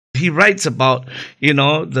he writes about,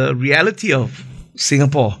 the reality of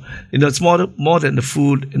Singapore. It's more than the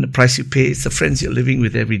food and the price you pay. It's the friends you're living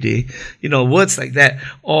with every day. Words like that.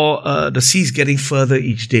 Or the sea's getting further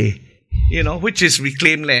each day. Which is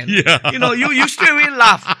reclaimed land. Yeah. You straight away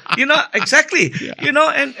laugh. Exactly. Yeah.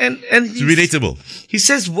 And It's relatable. He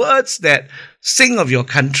says words that sing of your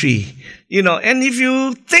country. And if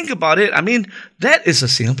you think about it, that is a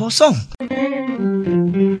Singapore song.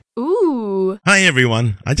 Ooh. Hi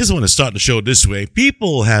everyone. I just want to start the show this way.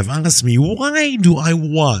 People have asked me, why do I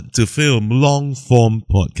want to film long-form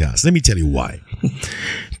podcasts? Let me tell you why.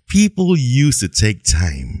 People used to take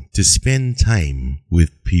time to spend time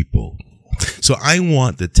with people. So I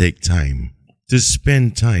want to take time to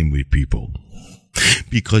spend time with people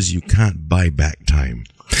because you can't buy back time.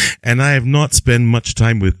 And I have not spent much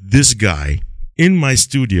time with this guy in my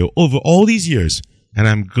studio over all these years, and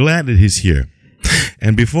I'm glad that he's here.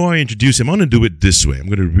 And before I introduce him, I'm going to do it this way. I'm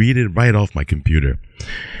going to read it right off my computer.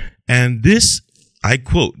 And this, I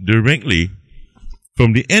quote directly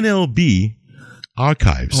from the NLB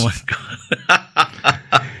archives. Oh my God.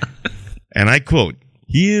 And I quote,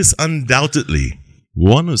 "He is undoubtedly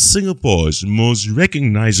one of Singapore's most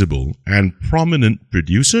recognizable and prominent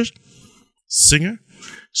producers, singer,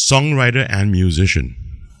 songwriter, and musician.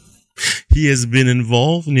 He has been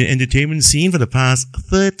involved in the entertainment scene for the past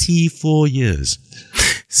 34 years.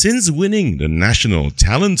 Since winning the National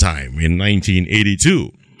Talent Time in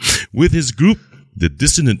 1982 with his group, The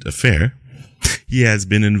Dissonant Affair, he has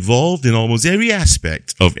been involved in almost every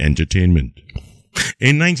aspect of entertainment.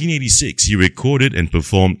 In 1986, he recorded and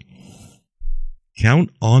performed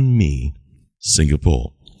Count on Me,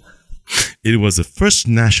 Singapore. It was the first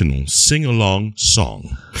national sing-along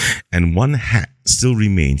song, and One Hat still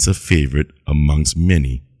remains a favorite amongst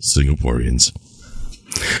many Singaporeans.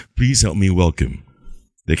 Please help me welcome,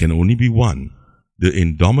 there can only be one, the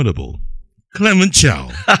indomitable Clement Chow."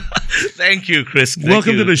 Thank you, Chris.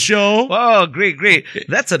 Welcome to the show. Oh, great.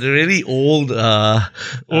 That's a really old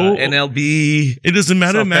NLB. It doesn't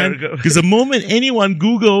matter, man, because the moment anyone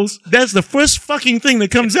Googles, that's the first fucking thing that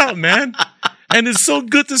comes out, man. And it's so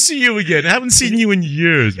good to see you again. I haven't seen you in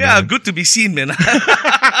years, man. Yeah, good to be seen, man.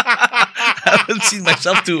 I haven't seen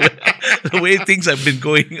myself too. The way things have been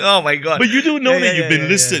going. Oh my God. But you do know that you've been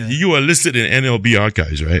listed. Yeah. You are listed in NLB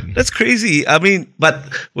archives, right? That's crazy. But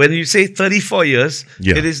when you say 34 years,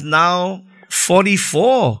 it is now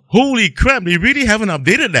 44. Holy crap, they really haven't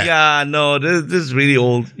updated that. Yeah, no, this is really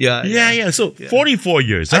old. Yeah. So 44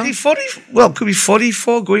 years, huh? I think could be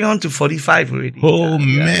 44 going on to 45 already. Oh,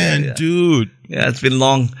 man, dude. Yeah, it's been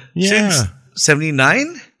long. Since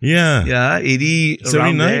 79? Yeah. Yeah, 80.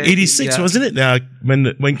 79? 86, wasn't it?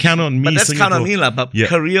 When Count on Me. But that's Singapore. Count on Me, but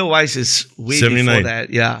career-wise is way 79. Before that.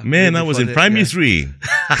 Yeah. Man, I was in primary 3.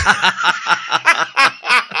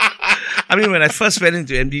 When I first went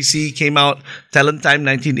into MDC, came out Talent Time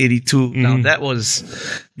 1982. Now, that was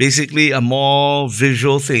basically a more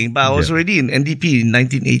visual thing. But I was already in NDP in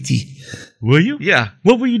 1980. Were you? Yeah.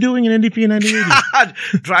 What were you doing in NDP in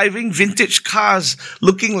 1980? Driving vintage cars,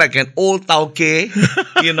 looking like an old tauke,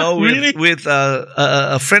 Really? with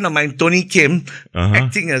a friend of mine, Tony Kim,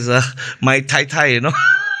 acting as my tai,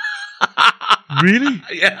 Really?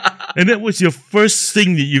 Yeah. And that was your first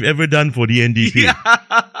thing that you've ever done for the NDP? Yeah.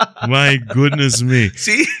 My goodness me.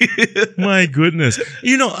 See? My goodness.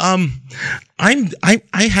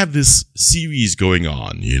 I have this series going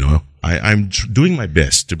on, I'm doing my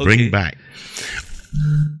best to bring back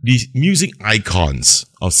these music icons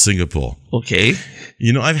of Singapore. Okay.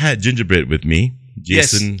 I've had Gingerbread with me.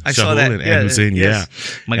 Jason Shahul and Ed Hussein. Yes.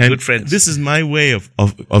 My good friends. This is my way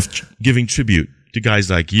of giving tribute to guys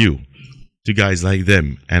like you, to guys like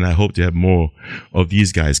them. And I hope to have more of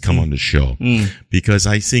these guys come on the show. Because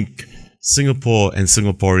I think Singapore and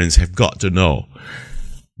Singaporeans have got to know,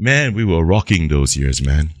 man, we were rocking those years,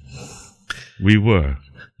 man. We were.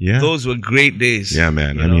 Yeah. Those were great days. Yeah,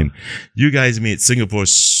 man. You guys made Singapore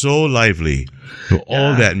so lively with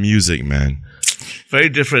all that music, man. Very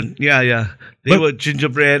different. Yeah. They were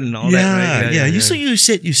Gingerbread and all that, right? Yeah. So you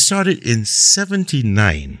said you started in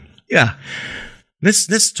 79. Yeah.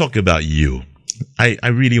 Let's talk about you. I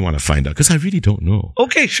really want to find out because I really don't know.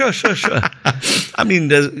 Okay, sure. The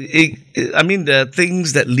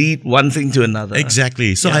things that lead one thing to another.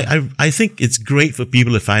 Exactly. So I think it's great for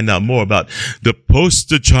people to find out more about the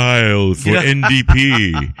poster child for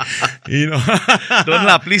NDP. Don't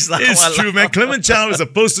laugh, please laugh. It's true, man. Clement Chow is a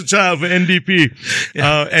poster child for NDP.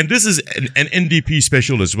 And this is an NDP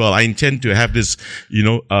special as well. I intend to have this,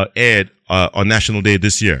 aired on National Day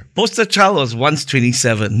this year? Poster child was once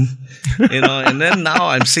 27, and then now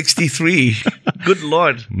I'm 63. Good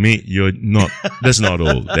Lord. Mate, you're not. That's not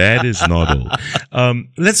old. That is not old.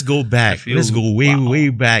 Let's go back. Let's go way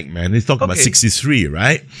back, man. Let's talk about 63,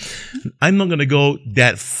 right? I'm not going to go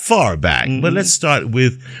that far back, but let's start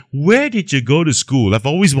with, where did you go to school? I've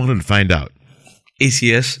always wanted to find out.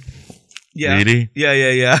 ACS. Yeah. Really?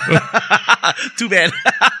 Yeah. Too bad.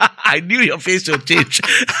 I knew your face would change.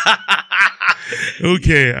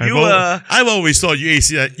 Okay. I've always thought you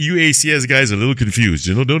ACS guys are a little confused.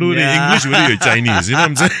 Don't know whether you're English, whether you're Chinese. You know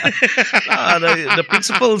what I'm saying? The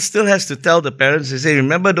principal still has to tell the parents, they say,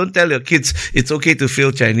 remember, don't tell your kids it's okay to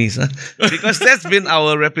fail Chinese. Huh? Because that's been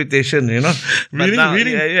our reputation, Really? Now,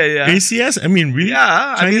 really? Yeah. ACS? I mean, really?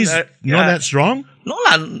 Yeah. Chinese not that strong? No,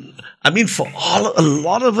 for a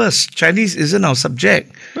lot of us, Chinese isn't our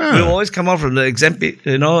subject. Ah. We always come out from the exam,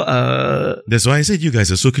 That's why I said you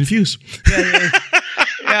guys are so confused.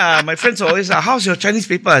 Yeah, my friends always say, how's your Chinese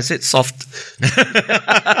paper? I said, soft.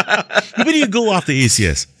 Where do you go after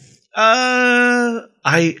ACS? That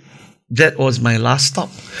was my last stop.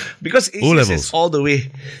 Because ACS O-levels. is all the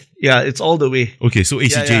way. Yeah, it's all the way. Okay, so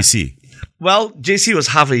ACJC. Well, JC was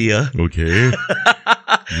half a year. Okay.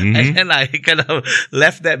 And then I kind of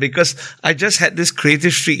left that because I just had this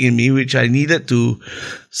creative streak in me which I needed to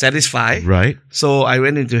satisfy. Right. So I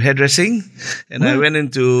went into hairdressing and I went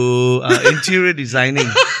into interior designing.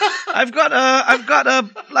 I've got a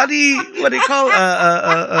bloody, what do you call,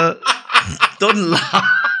 don't laugh.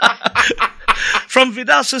 From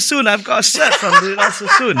Vidal Sassoon. I've got a cert from Vidal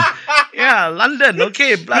Sassoon. Yeah, London.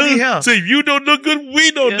 Okay, bloody hell. So if you don't look good,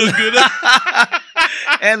 we don't look good.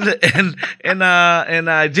 And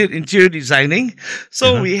I did interior designing.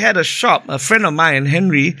 So we had a shop. A friend of mine,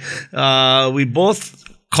 Henry, we both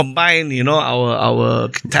combined, our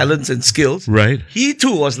talents and skills. Right. He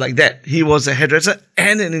too was like that. He was a hairdresser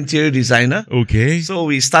and an interior designer. Okay. So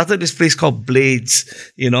we started this place called Blades,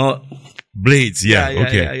 Blades, yeah.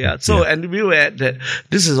 Okay. Yeah. So, and we were at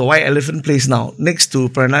this is a White Elephant place now, next to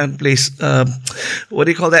Peranakan place. What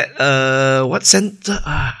do you call that? What center?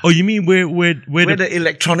 Oh, you mean where the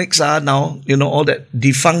electronics are now, all that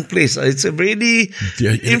defunct place. It's a really,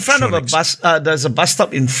 in front of a bus, there's a bus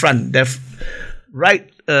stop in front. Right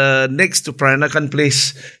next to Peranakan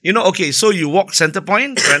place. Okay, so you walk Center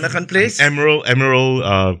Point, Peranakan place. Emerald.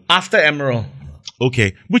 After Emerald.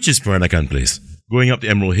 Okay, which is Peranakan place? Going up the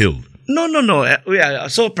Emerald Hill. No. Yeah.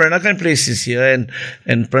 So Peranakan place is here, and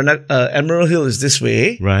Emerald Hill is this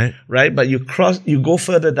way. Right. Right. But you go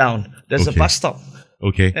further down. There's a bus stop.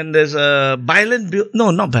 Okay. And there's a Byland building. No,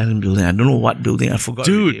 not Byland building. I don't know what building. I forgot.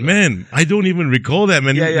 Dude, already. man, I don't even recall that,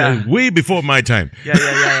 man. Yeah. Way before my time.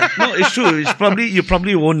 Yeah. No, it's true. You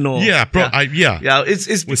probably won't know. Yeah. Yeah. It's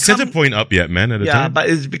Was become, Center Point up yet, man? At the time. Yeah, but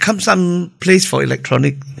it's become some place for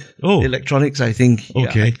electronics. I think.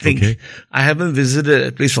 Okay. I think. Okay. I haven't visited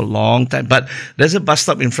a place for a long time, but there's a bus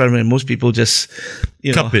stop in front where most people just,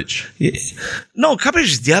 Cuppage. Yeah. No, Cuppage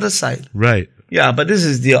is the other side. Right. Yeah, but this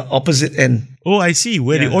is the opposite end. Oh, I see.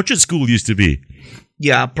 Where the Orchard School used to be.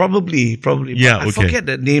 Yeah, probably. Yeah, I forget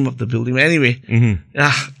the name of the building. Anyway,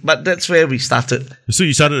 but that's where we started. So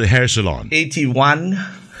you started a hair salon. 81.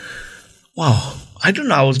 Wow. I don't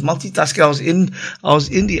know. I was multitasking. I was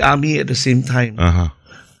in the army at the same time.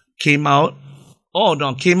 Came out. Oh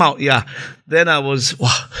no, came out. Yeah. Then I was.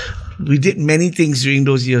 Wow. We did many things during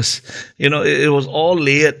those years. It was all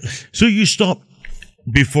layered. So you stopped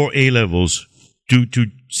before A levels to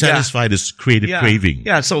satisfy this creative craving.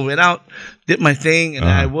 Yeah, so went out, did my thing, and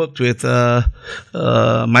I worked with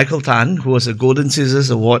Michael Tan, who was a Golden Scissors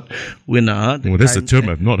Award winner. That's a term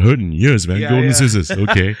I've not heard in years, man. Golden Scissors.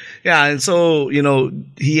 Okay. Yeah, and so,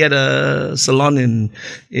 he had a salon in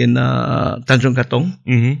Tanjung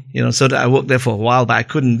Katong, so that I worked there for a while, but I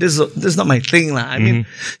couldn't. This is not my thing. I mean,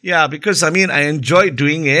 because I enjoyed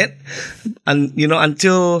doing it, and,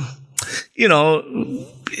 until,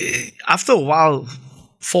 after a while,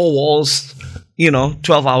 4 walls,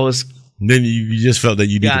 12 hours. Then you just felt that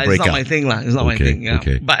you need to break out. It's not my thing. It's not my thing. Yeah.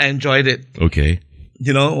 Okay. But I enjoyed it. Okay.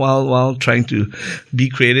 While trying to be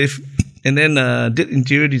creative. And then did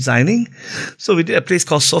interior designing. So we did a place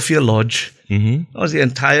called Sophia Lodge. That was the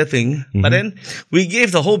entire thing. But then we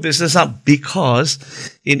gave the whole business up because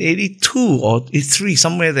in 82 or 83,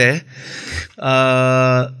 somewhere there,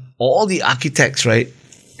 all the architects, right,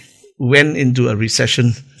 went into a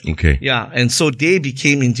recession. Okay. Yeah, and so they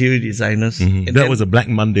became interior designers. And that was a Black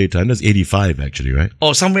Monday time. That's 85 actually, right?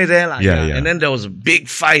 Oh, somewhere there. Yeah. And then there was a big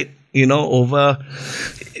fight, over...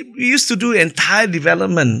 We used to do entire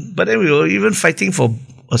development, but then we were even fighting for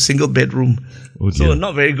a single bedroom. Oh, so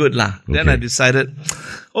not very good. Then I decided,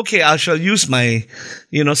 okay, I shall use my,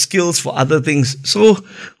 skills for other things. So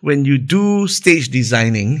when you do stage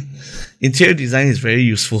designing, interior design is very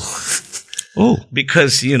useful. Oh.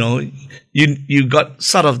 Because, you got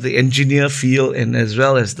sort of the engineer feel and as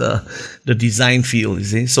well as the design feel, you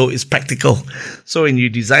see. So it's practical. So when you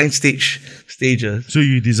design stages. So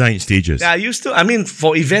you design stages? Yeah, I used to. I mean,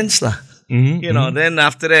 for events lah. Then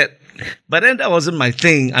after that, but then that wasn't my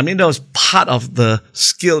thing. I mean, that was part of the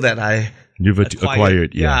skill that You've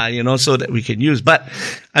acquired. Yeah, so that we can use. But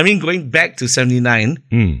I mean, going back to 79,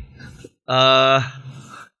 what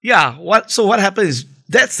happened is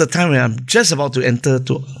that's the time when I'm just about to enter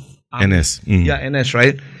to NS. Yeah, NS,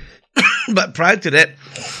 right? But prior to that,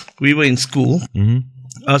 we were in school. I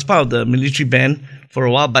was part of the military band for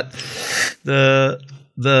a while, but the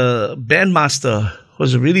bandmaster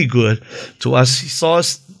was really good to us. He saw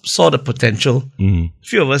the potential.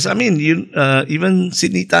 Few of us, I mean, even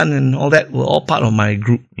Sidney Tan and all that were all part of my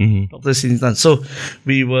group, Dr. Sidney Tan. So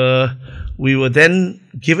we were then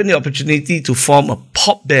given the opportunity to form a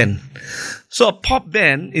pop band. So a pop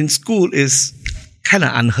band in school is kind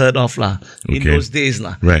of unheard of in those days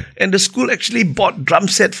Right. And the school actually bought drum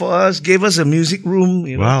set for us, gave us a music room.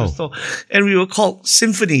 Wow. And we were called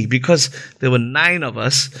Symphony because there were 9 of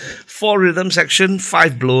us, 4 rhythm section,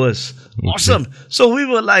 5 blowers. Okay. Awesome. So we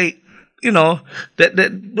were like,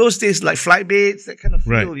 that those days like fly baits, that kind of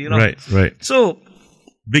feel, Right. So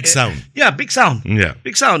big sound. Yeah, big sound. Yeah.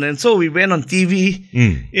 Big sound. And so we went on TV.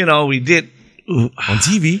 We did on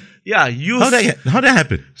TV. Yeah, youth. How that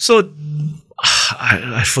happen? So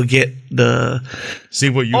I forget the. Say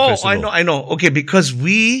what you. Festival. I know. Okay, because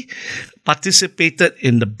we participated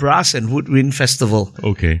in the Brass and Woodwind Festival.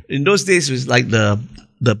 Okay. In those days, it was like the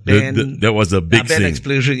band. That was a big band thing.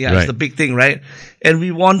 Explosion. Yeah, right. It's the big thing, right? And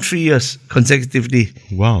we won 3 years consecutively.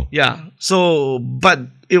 Wow. Yeah. So, but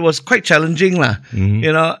it was quite challenging,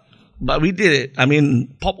 But we did it. I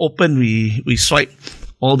mean, Pop Open, we swiped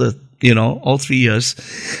all the all 3 years,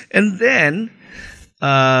 and then.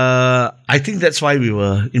 I think that's why we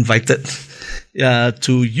were invited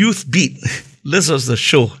to Youth Beat. This was the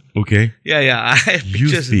show. Okay. Yeah. I have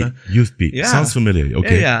pictures. Youth Beat. Yeah. Sounds familiar.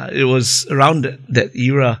 Okay. Yeah. It was around that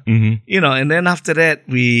era. And then after that,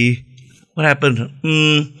 what happened?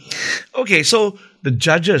 Okay, so the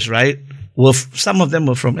judges, right, some of them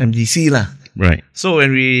were from MDC lah. Right. So when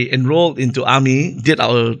we enrolled into army, did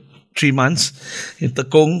our 3 months in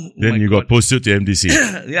Tekong. Then you got posted to MDC.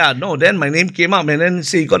 Yeah, no, then my name came up and then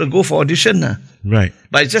say you got to go for audition. Right.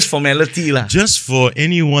 But it's just formality. Just for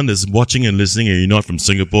anyone that's watching and listening and you're not from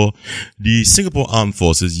Singapore, the Singapore Armed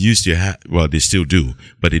Forces used to have, well, they still do,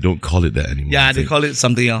 but they don't call it that anymore. Yeah, they call it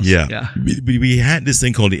something else. Yeah. We had this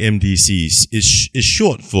thing called the MDC. It's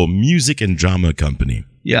short for Music and Drama Company.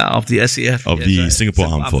 Yeah, of the SAF. Of the Singapore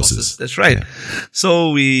Armed Forces. That's right. Yeah.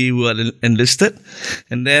 So we were enlisted,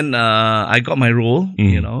 and then I got my role,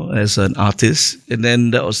 as an artist, and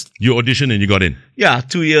then that was... You auditioned and you got in? Yeah,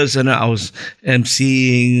 2 years, and I was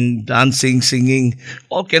emceeing, dancing, singing.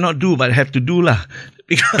 All cannot do, but I have to do lah.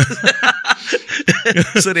 Because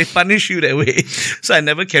so they punish you that way. So I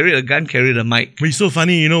never carried a gun, carried a mic. But it's so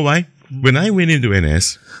funny, you know why? When I went into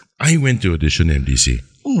NS, I went to audition MDC.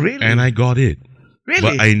 Oh, really? And I got it. Really?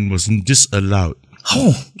 But I was disallowed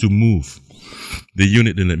to move. The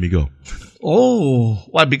unit didn't let me go. Oh,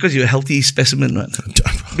 why? Because you're a healthy specimen, right?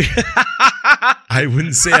 I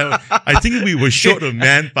wouldn't say. I think we were short of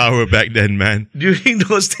manpower back then, man. During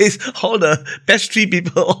those days, all the best 3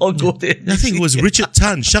 people all go there. I think it was Richard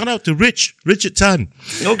Tan. Shout out to Richard Tan.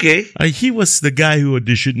 Okay. He was the guy who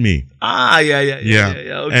auditioned me.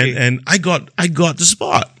 Yeah. Okay. And I got the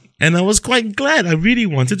spot, and I was quite glad. I really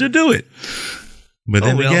wanted to do it. But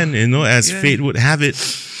then again, as fate would have it.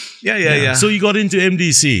 Yeah. So you got into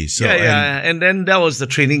MDC. So and then that was the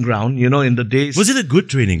training ground, in the days. Was it a good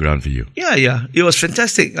training ground for you? Yeah. It was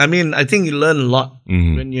fantastic. I mean, I think you learn a lot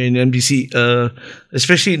when you're in MDC,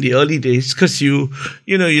 especially in the early days, because you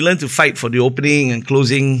learn to fight for the opening and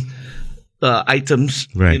closing items,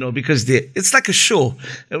 right. Because it's like a show.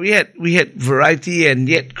 And we had variety and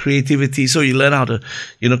yet creativity. So you learn how to,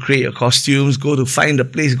 create your costumes, go to find a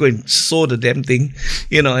place, go and sew the damn thing,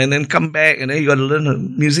 and then come back, and then you got to learn the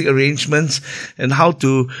music arrangements and how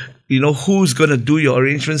to, who's going to do your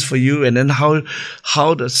arrangements for you, and then how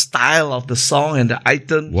the style of the song and the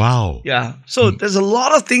item. Wow. Yeah. So there's a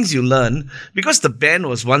lot of things you learn because the band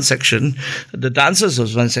was one section, the dancers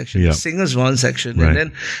was one section, the singers one section,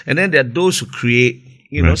 right. and then there are those who create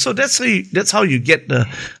You know, Right. so that's how you get the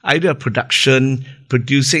idea of production,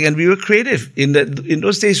 producing, and we were creative in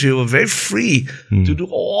those days. We were very free to do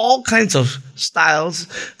all kinds of styles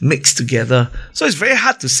mixed together. So it's very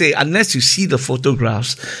hard to say unless you see the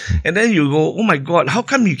photographs, and then you go, "Oh my God, how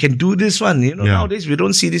come you can do this one?" You know, Yeah. nowadays we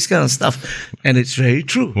don't see this kind of stuff, and it's very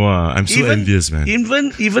true. Wow, I'm so envious, man.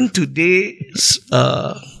 Even today's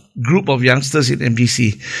group of youngsters in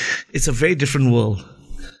MDC, it's a very different world.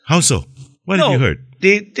 How so? What have you heard?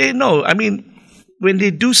 They know. I mean, when they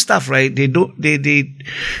do stuff, right? They've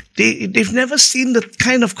never seen the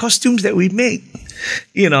kind of costumes that we make.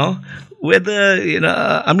 You know, whether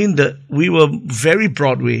I mean, we were very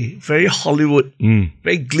Broadway, very Hollywood,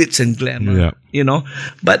 very glitz and glamour. Yeah. You know,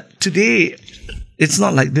 but today it's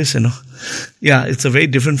not like this. You know, yeah, it's a very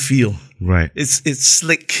different feel. Right. It's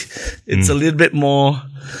slick. It's a little bit more.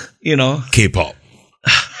 You know, K-pop.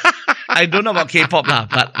 I don't know about K-pop lah,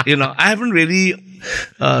 but you know, I haven't really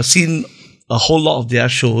seen a whole lot of their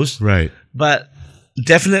shows. Right. But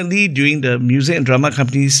definitely during the music and drama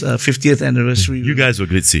company's 50th anniversary, You guys were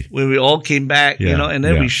glitzy. when we all came back, Yeah, you know, and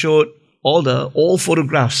then yeah. we showed all the old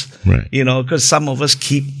photographs, Right. You know, because some of us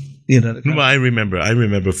keep, you know, No, but I remember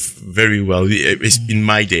very well. It's in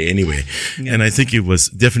my day anyway. And I think it was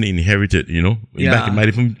definitely inherited, you know, back in my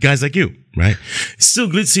day from guys like you, right? It's still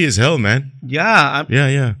glitzy as hell, man. yeah,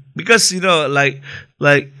 Yeah. because you know, like.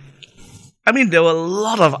 I mean, there were a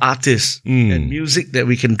lot of artists and music that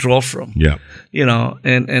we can draw from. Yeah. You know,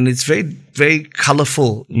 and it's very, very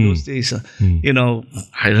colorful in those days. You know,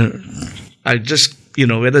 I just, you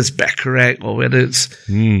know, whether it's Bacharach or whether it's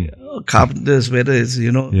Carpenters, whether it's,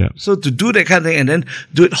 you know. Yeah. So to do that kind of thing and then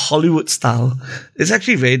do it Hollywood style, it's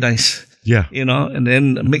actually very nice. Yeah. You know, and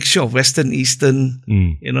then a mixture of Western, Eastern,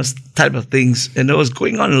 you know, type of things. And there was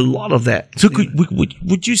going on a lot of that. So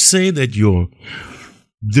would you say that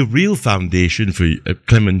the real foundation for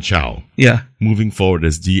Clement Chow Yeah. moving forward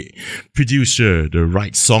as the producer, the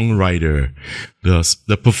songwriter,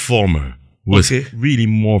 the performer was Okay. really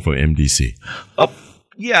more for MDC?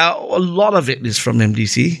 Yeah, a lot of it is from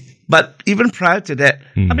MDC. But even prior to that,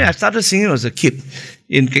 I mean, I started singing as a kid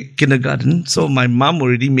in kindergarten. So my mom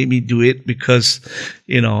already made me do it because,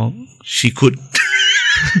 you know, she could.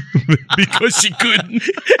 Because she couldn't.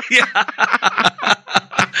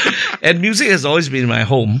 And music has always been my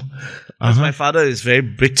home. Because my father is very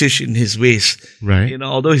British in his ways. Right. You know,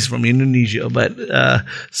 although he's from Indonesia. But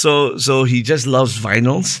so he just loves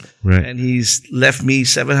vinyls. Right. And he's left me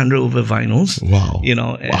 700 over vinyls. Wow. You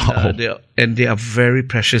know, and, Wow. they are very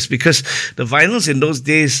precious because the vinyls in those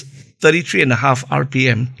days, 33.5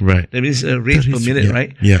 RPM. Right. That means rates per minute, yeah,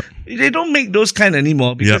 right? yeah. They don't make those kind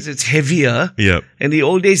anymore because it's heavier. Yep. And the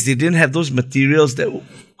old days, they didn't have those materials that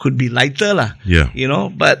could be lighter, lah. Yeah. You know,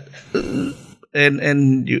 but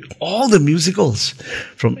all the musicals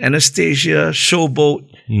from Anastasia, Showboat,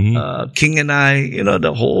 King and I, you know,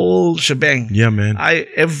 the whole shebang. Yeah, man.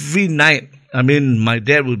 Every night, I mean, my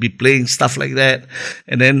dad would be playing stuff like that,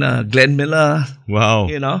 and then Glenn Miller. Wow.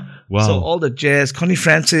 You know. Wow. So all the jazz, Connie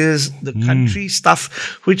Francis, the country stuff,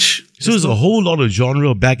 which So there's a whole lot of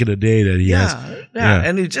genre back in the day that he has. yeah,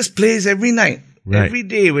 and it just plays every night. Right. Every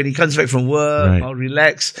day when he comes back from work Right. or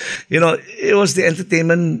relax. You know, it was the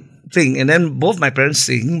entertainment thing. And then both my parents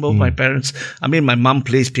sing, my parents, I mean, my mom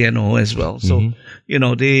plays piano as well. So, you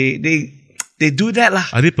know, they do that lah.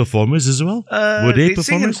 Are they performers as well? Were they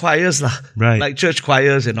sing in performers? choirs lah, Right. like church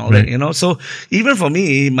choirs and all Right. that, you know. So even for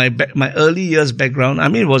me, my early years background, I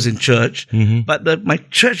mean, it was in church, but my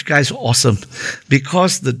church guys were awesome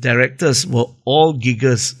because the directors were all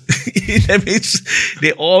giggers. That means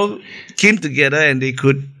they all came together and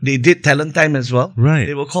they did talent time as well. Right.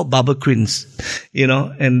 They were called Barber Queens, you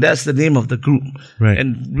know, and that's the name of the group. Right.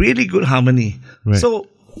 And really good harmony. Right. So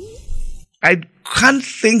I can't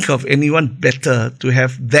think of anyone better to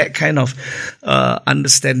have that kind of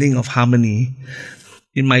understanding of harmony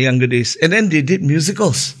in my younger days. And then they did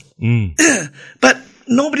musicals. But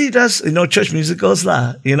nobody does, you know, church musicals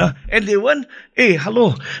lah, you know. And they weren't,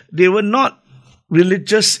 they were not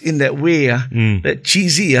religious in that way, that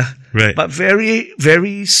cheesy, Right. but very,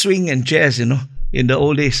 very swing and jazz, you know, in the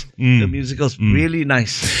old days. The musicals, really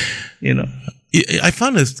nice, you know. I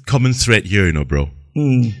found a common thread here, you know, bro.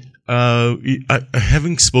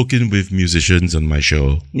 Having spoken with musicians on my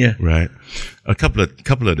show, Yeah. right, a couple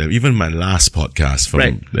of them, even my last podcast from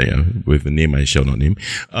Right. with a name I shall not name,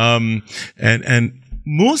 and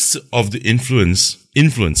most of the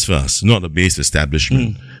influence first, not the base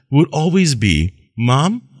establishment, would always be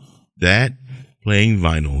mom, dad playing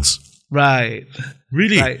vinyls. Right.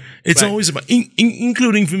 Really, Right, it's right. always about,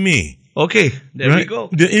 including for me. Okay, there we go.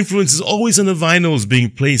 The influence is always on the vinyls being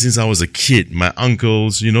played since I was a kid. My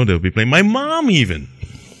uncles, they'll be playing. My mom even.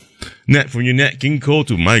 From your Nat King Cole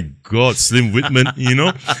to, my God, Slim Whitman,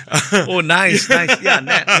 Oh, nice. Yeah,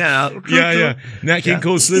 Nat. Yeah. Nat King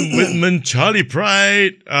Cole, Slim Whitman, Charlie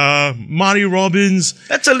Pride, Marty Robbins.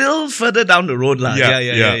 That's a little further down the road, lah.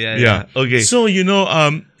 Yeah. Okay. So,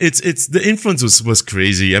 it's the influence was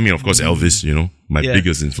crazy. I mean, of course, Elvis, my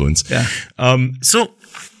biggest influence. Yeah. So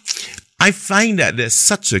I find that there's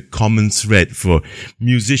such a common thread for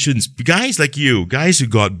musicians, guys like you, guys who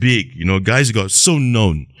got big, guys who got so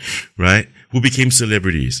known, right? Who became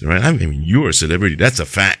celebrities, right? I mean, you're a celebrity. That's a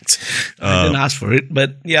fact. I didn't ask for it,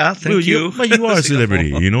 but yeah, thank you. But you are a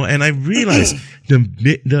celebrity, and I realize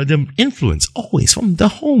the influence always from the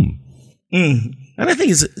home. And I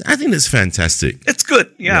think that's fantastic. It's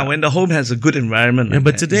good, when the home has a good environment. Yeah,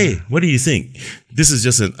 but today, what do you think? This is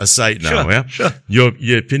just an aside now, Sure.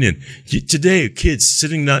 Your opinion. Today, kids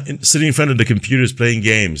sitting in front of the computers playing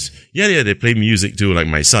games. Yeah, they play music too. Like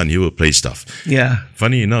my son, he will play stuff. Yeah.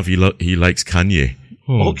 Funny enough, he likes Kanye.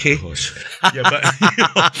 Oh, okay. Gosh. Yeah,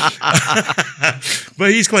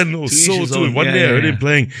 but he's quite an old soul too. One day I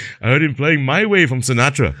heard him playing My Way from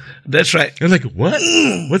Sinatra. That's right. I'm like, what?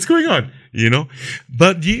 What's going on?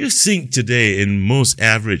 But do you think today in most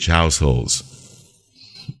average households,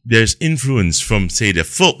 there's influence from, say, the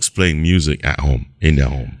folks playing music at home, in their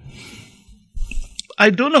home? I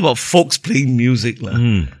don't know about folks playing music.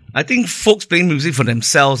 I think folks playing music for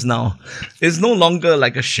themselves now is no longer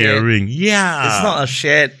like a sharing. Yeah. It's not a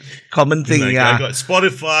shared common thing. I got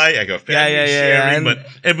Spotify, I got family sharing, but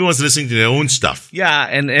everyone's listening to their own stuff. Yeah,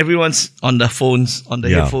 and everyone's on the phones, on the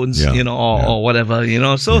headphones, or whatever,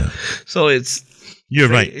 So it's... You're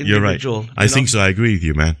right. I think so. I agree with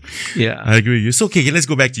you, man. Yeah. I agree with you. So, okay, let's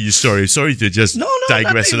go back to your story. Sorry to just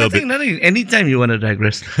digress a little bit. Nothing. Anytime you want to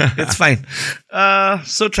digress, it's fine.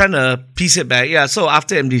 So trying to piece it back. Yeah, so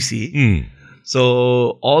after MDC,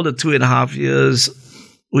 so all the 2.5 years,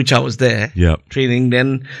 which I was there, training,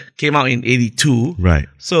 then came out in 82. Right.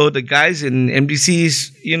 So the guys in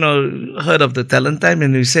MDCs, heard of the talent time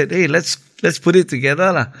and we said, hey, let's put it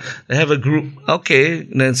together. They have a group. Okay.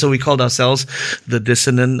 And then so we called ourselves the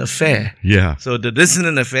Dissonant Affair. Yeah. So the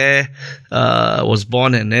Dissonant Affair was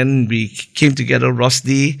born, and then we came together,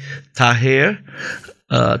 Rosdi, Tahir,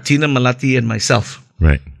 Tina Malati, and myself.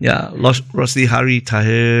 Right. Yeah, Rosdi Hari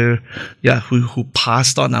Tahir, who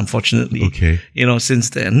passed on, unfortunately. Okay. Since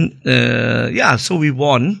then. So we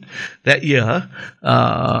won that year.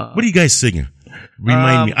 What do you guys sing?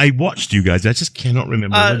 Remind me. I watched you guys. I just cannot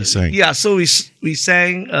remember what you sang. Yeah, so we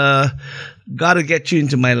sang Gotta Get You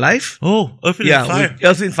Into My Life. Oh, Earth, Wind and Fire.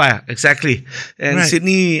 Earth, Wind, Fire, exactly. And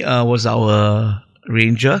Sydney was our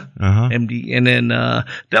ranger, MD. And then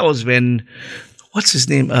that was when, what's his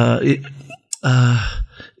name?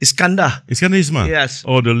 Iskandar. Iskandar Ismail? Yes.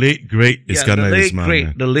 Oh, the late, great Iskandar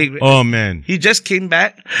Ismail. The late, great. Oh, man. He just came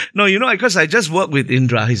back. No, because I just worked with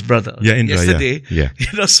Indra, his brother. Yeah, Indra, yesterday. Yeah.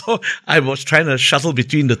 So I was trying to shuttle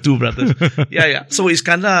between the two brothers. So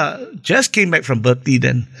Iskandar just came back from Berkeley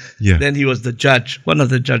then. Yeah. Then he was the judge, one of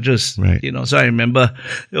the judges. Right. So I remember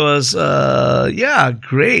it was,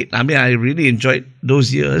 great. I mean, I really enjoyed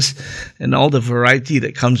those years and all the variety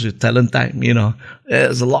that comes with talent time,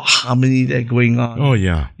 There's a lot of harmony there going on. Oh,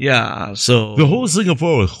 yeah. Yeah, so... The whole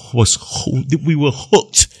Singapore we were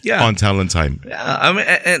hooked on talent time. Yeah, I mean,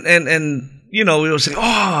 and we were saying,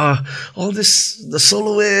 all this, the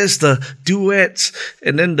soloists, the duets,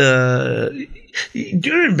 and then do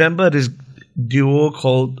you remember this duo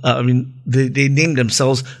called, they named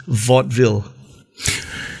themselves Vaudeville?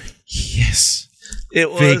 Yes.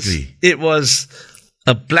 Vaguely. It was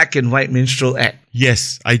a black and white minstrel act.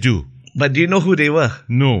 Yes, I do. But do you know who they were?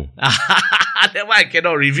 No. That's why I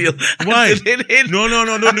cannot reveal. Why? No,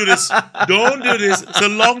 don't do this. Don't do this. It's a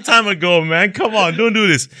long time ago, man. Come on, don't do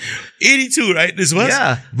this. 82, right? This was?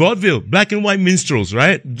 Yeah. Vaudeville, black and white minstrels,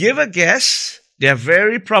 right? Give a guess. They're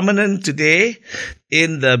very prominent today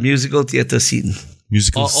in the musical theatre scene.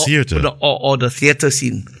 Musical theatre? Or the theatre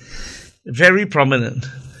scene. Very prominent.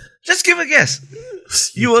 Just give a guess.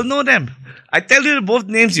 You will know them. I tell you both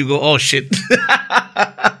names, you go, oh shit.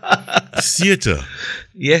 Theatre.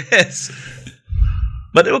 Yes.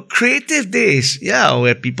 But they were creative days,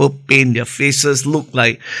 where people paint their faces, look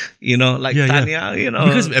like, Tanya,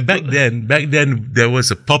 Because back then, there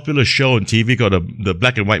was a popular show on TV called the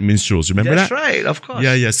Black and White Minstrels. Remember that? That's right, of course.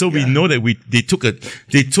 Yeah. So we know that they took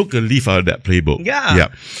a leaf out of that playbook. Yeah.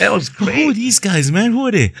 That was great. Who are these guys, man? Who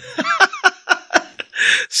are they?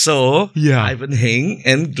 So, Yeah. Ivan Heng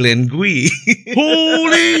and Glenn Gui.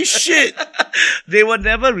 Holy shit! They were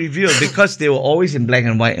never revealed because they were always in black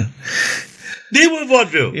and white. They were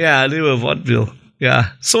vaudeville. Yeah, they were vaudeville.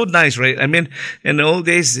 Yeah, so nice, right? I mean, in the old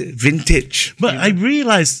days, vintage. But I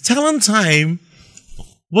realized Talent Time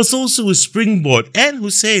was also a springboard. And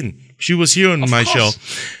Hussein, she was here on my show.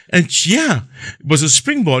 And it was a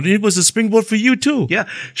springboard. It was a springboard for you too. Yeah,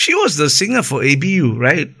 she was the singer for ABU,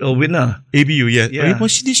 right? A winner. ABU, yeah. Yeah.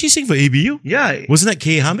 Did she sing for ABU? Yeah. Wasn't that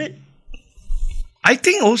Kay Hamid? I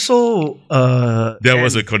think also... There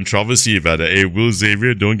was a controversy about that. Hey, Will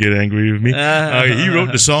Xavier, don't get angry with me. He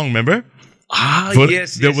wrote the song, remember?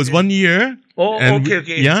 Yes. There was 1 year. Oh, and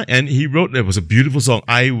okay. Yeah, and he wrote, there was a beautiful song,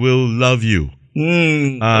 I Will Love You.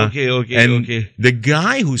 Okay. The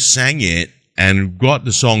guy who sang it and got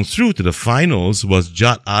the song through to the finals was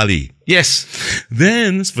Jad Ali. Yes.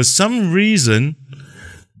 Then, for some reason,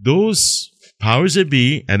 those powers that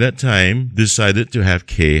be at that time decided to have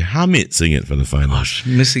Kay Hamid sing it for the finals. Gosh,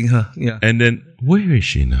 missing her. Yeah. And then, where is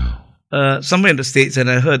she now? Somewhere in the States,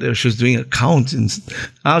 and I heard that she was doing a count. And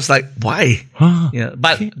I was like, why? Huh? Yeah,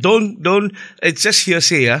 but don't. It's just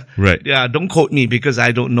hearsay, yeah. Right. Yeah, don't quote me because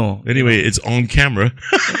I don't know. Anyway, it's on camera.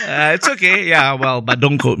 It's okay. Yeah, well, but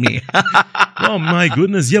don't quote me. Oh my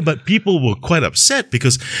goodness. Yeah, but people were quite upset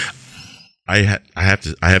because I have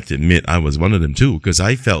to admit I was one of them too, because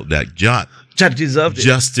I felt that Jad deserved it.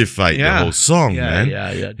 Justified the whole song, man.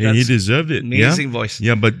 Yeah. And he deserved it. Amazing voice.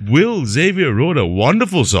 Yeah, but Will Xavier wrote a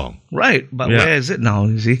wonderful song. Right, but where is it now?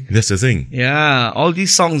 You see? That's the thing. Yeah, all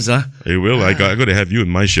these songs, Hey, Will, I got to have you in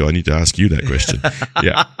my show. I need to ask you that question.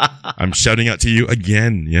 Yeah. I'm shouting out to you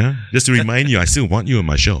again. Yeah. Just to remind you, I still want you in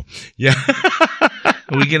my show. Yeah.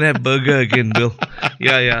 We can have burger again, Bill.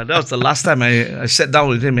 Yeah. That was the last time I sat down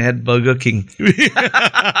with him and had Burger King.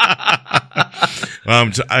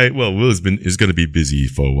 Will is going to be busy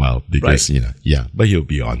for a while because, but he'll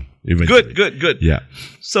be on eventually. Good. Yeah.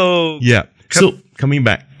 So, So coming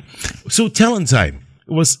back. So Talent Time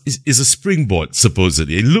is a springboard,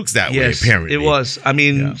 supposedly. It looks that way, apparently. It was. I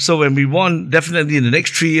mean, so when we won, definitely in the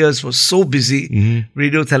next 3 years was so busy,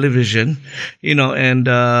 radio, television, and,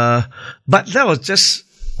 but that was just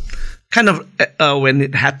kind of when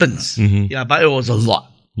it happens. Yeah, but it was a lot.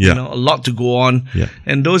 Yeah. A lot to go on. Yeah.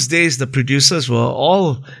 And those days, the producers were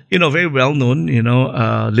all, very well known,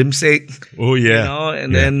 Limsek. Oh, yeah.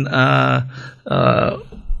 And then,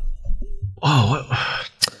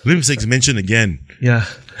 Limsek's mentioned again. Yeah.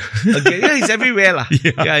 Okay. Yeah, he's everywhere.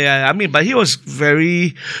 Yeah. I mean, but he was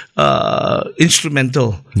very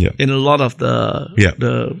instrumental in a lot of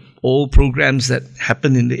the old programs that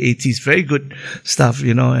happened in the 80s. Very good stuff,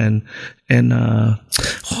 and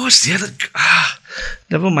what's the other?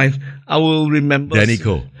 Never mind. I will remember. Danny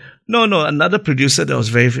Cole. No, another producer that was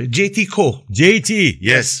very JT Cole. JT,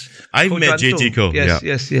 yes. I met JT Cole.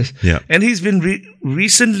 Yes. Yeah. And he's been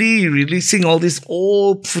recently releasing all these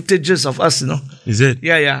old footages of us, Is it?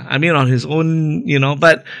 Yeah. I mean, on his own,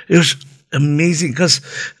 but it was amazing because,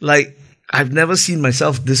 I've never seen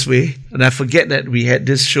myself this way. And I forget that we had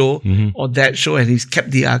this show or that show, and he's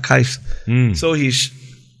kept the archives. So he's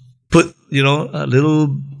put, a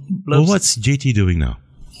little... Well, what's JT doing now?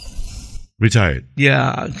 Retired.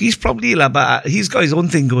 Yeah, he's probably but he's got his own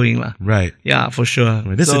thing going Right. Yeah, for sure.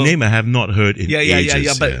 That's a name I have not heard in ages.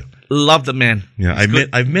 Yeah, but love the man. Yeah,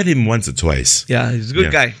 I've met him once or twice. Yeah, he's a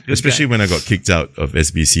good guy. Especially when I got kicked out of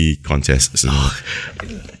SBC contests.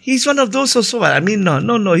 He's one of those also. I mean,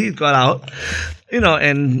 no, he got out,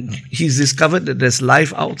 and he's discovered that there's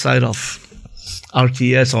life outside of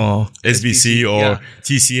RTS or SBC or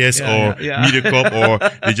TCS or MediaCorp, or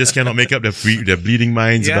they just cannot make up their bleeding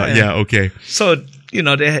minds about okay. So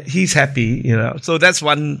he's happy, So that's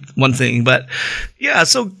one thing, but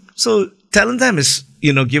so Talent Time is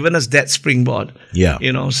given us that springboard. Yeah.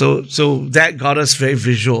 So that got us very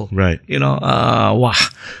visual. Right.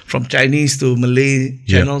 From Chinese to Malay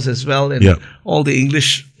channels as well, and all the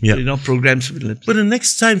English programs. But the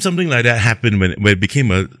next time something like that happened, when it became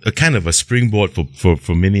a kind of a springboard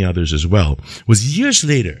for many others as well, was years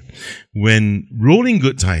later when Rolling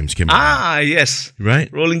Good Times came out. Yes.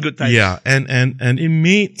 Right? Rolling Good Times. Yeah, and it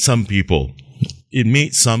made some people.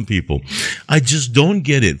 I just don't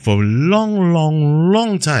get it. For a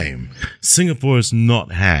long time, Singapore has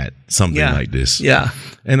not had something like this. Yeah.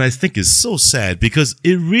 And I think it's so sad because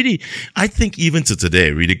it really, I think even to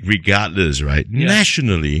today, regardless, right? Yeah.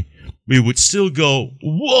 Nationally, we would still go,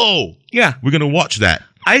 whoa. Yeah. We're going to watch that.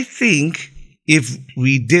 I think if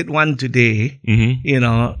we did one today,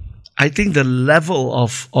 I think the level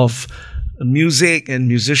of music and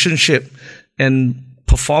musicianship and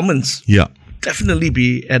performance definitely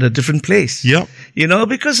be at a different place. Yeah.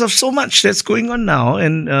 because of so much that's going on now.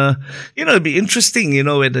 And, it'd be interesting,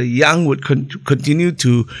 where the young would continue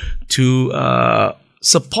to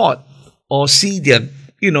support or see their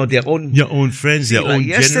own... Your own friends, their own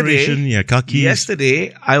generation, kakis.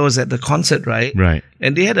 Yesterday, I was at the concert, right? Right.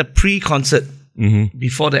 And they had a pre-concert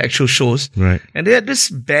before the actual shows. Right. And they had this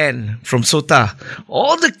band from Sota.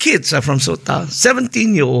 All the kids are from Sota,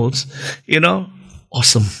 17-year-olds,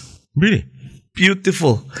 awesome. Really?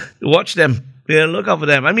 Beautiful. Watch them. Look out for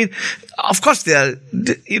them. I mean, of course, they're,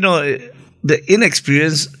 the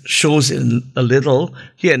inexperience shows in a little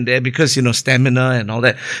here and there because, stamina and all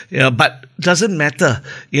that. But doesn't matter.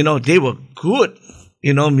 They were good,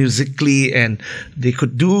 musically, and they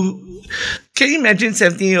could do... Can you imagine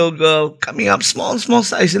 17-year-old girl coming up small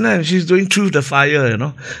size, and she's doing Through the Fire,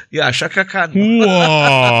 Yeah, Shaka Khan.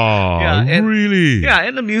 Wow. Really? Yeah,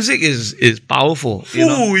 and the music is powerful,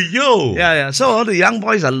 Ooh, yo. Yeah. So all the young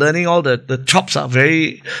boys are learning, all the chops are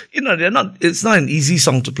very, it's not an easy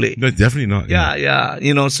song to play. No, definitely not.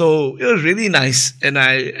 Yeah. So it was really nice, and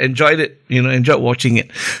I enjoyed it, enjoyed watching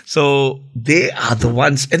it. So they are the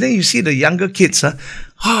ones, and then you see the younger kids,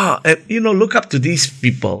 look up to these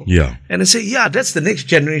people. Yeah. And they say, that's the next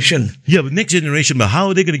generation. Yeah, but next generation, but how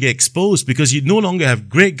are they going to get exposed? Because you no longer have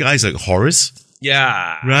great guys like Horace.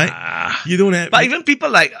 Yeah. Right? You don't have... But even people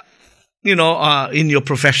like, in your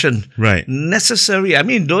profession. Right. Necessary. I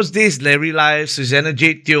mean, those days, Larry Live, Susanna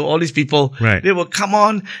J. Teo, all these people, right. They would come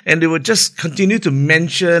on and they would just continue to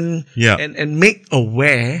mention and make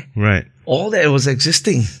aware. Right. All that was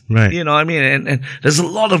existing. Right. And there's a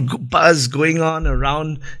lot of buzz going on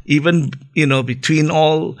around, even, between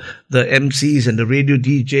all the MCs and the radio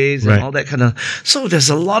DJs and all that kind of. So there's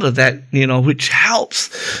a lot of that, which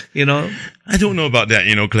helps, I don't know about that,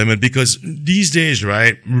 Clement, because these days,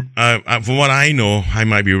 right, from what I know, I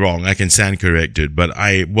might be wrong. I can stand corrected, but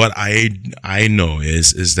what I know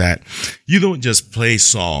is that you don't just play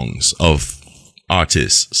songs of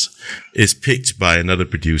artists. Is picked by another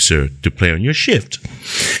producer to play on your shift.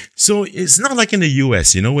 So it's not like in the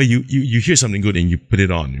US, where you hear something good and you put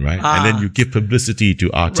it on, right? And then you give publicity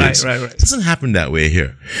to artists. Right. It doesn't happen that way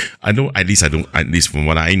here. At least from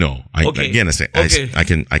what I know. I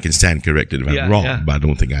can stand corrected if I'm wrong, but I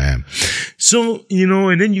don't think I am. So,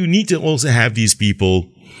 and then you need to also have these people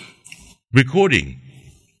recording,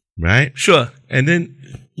 right? Sure. And then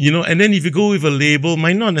if you go with a label,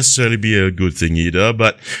 might not necessarily be a good thing either,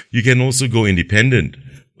 but you can also go independent.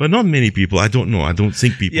 But not many people, I don't know. I don't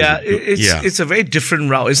think people. It's a very different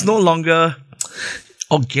route. It's no longer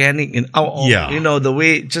organic the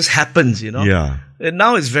way it just happens, Yeah. And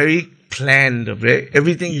now it's very planned, right?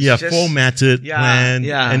 Everything is just formatted, planned.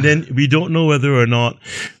 Yeah. And then we don't know whether or not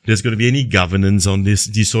there's going to be any governance on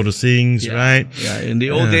these sort of things, right? Yeah. In the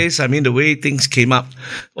old days, I mean, the way things came up,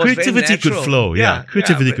 was creativity could flow. Yeah.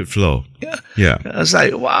 Creativity could flow. Yeah. It's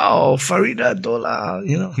like, wow, Farida Dola,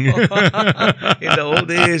 in the old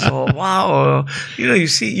days, or wow,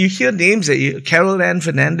 you hear names that Carol Ann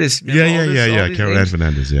Fernandez. Carol Ann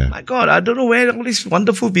Fernandez, yeah. My God, I don't know where all these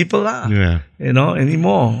wonderful people are. Yeah.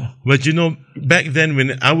 Anymore. But back then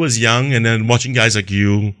when I was young and then watching guys like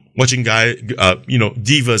you,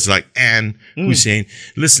 divas like Anne Hussein,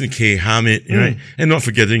 listen to Kay Hamid, right? And not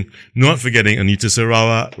forgetting Anita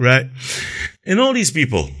Sarawak, right? And all these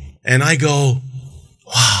people. And I go,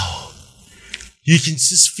 wow. You can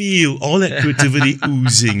just feel all that creativity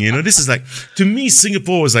oozing, This is like, to me,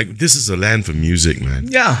 Singapore is like, this is a land for music, man.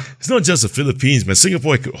 Yeah. It's not just the Philippines, man.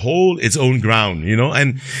 Singapore could hold its own ground,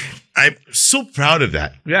 And I'm so proud of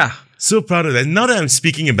that. Yeah. So proud of that. Now that I'm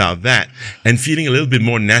speaking about that and feeling a little bit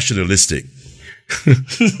more nationalistic,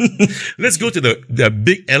 let's go to the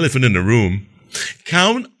big elephant in the room.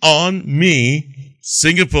 Count on Me,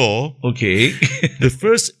 Singapore. Okay. The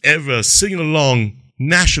first ever sing-along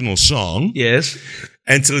national song. Yes.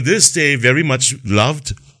 And to this day, very much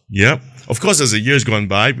loved. Yep. Of course, as the years gone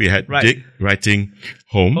by, we had Dick writing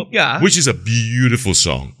Home, which is a beautiful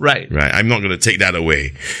song. Right. I'm not going to take that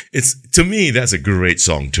away. To me, that's a great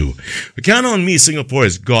song too. But Count on Me, Singapore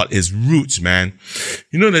has got its roots, man.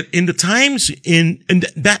 That in the times, in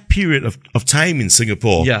that period of time in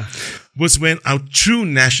Singapore, was when our true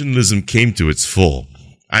nationalism came to its full.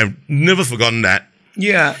 I've never forgotten that.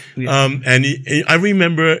 Yeah. And I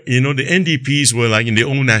remember, the NDPs were like in their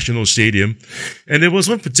own national stadium. And there was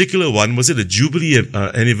one particular one, was it the Jubilee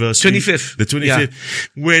anniversary? 25th. The 25th,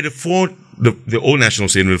 where the old national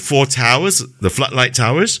stadium, the 4 towers, the floodlight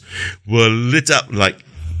towers, were lit up like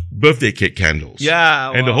birthday cake candles.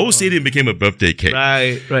 Yeah. And the whole stadium became a birthday cake.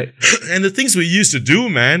 Right. And the things we used to do,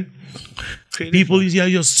 man, People,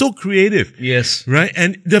 you're so creative. Yes. Right?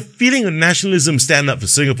 And the feeling of nationalism, stand up for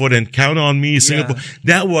Singapore, then count on me, Singapore.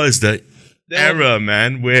 That was the era,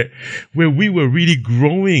 man, where we were really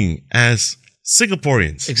growing as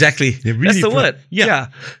Singaporeans. Exactly. Really That's the word. Yeah.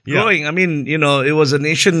 Growing. I mean, it was a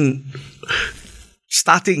nation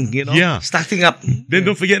starting, starting up. Then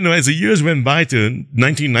don't forget, as the years went by to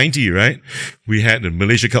 1990, right? We had the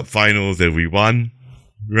Malaysia Cup finals that we won.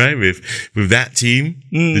 Right, with that team,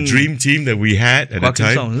 the dream team that we had at the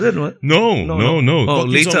time. Song, is it what? No. Oh,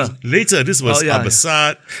 later. Later, this was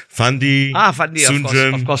Abasad, Fandi, Fandi,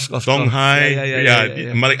 Sundram, of course. Dong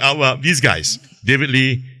Hai, Malik Awab, these guys, David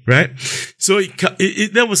Lee, right? So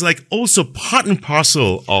that was like also part and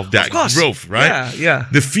parcel of that growth, right? Yeah.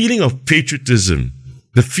 The feeling of patriotism,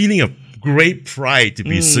 the feeling of great pride to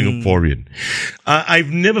be Singaporean.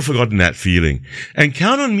 I've never forgotten that feeling. And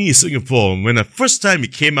Count on Me, Singapore, when the first time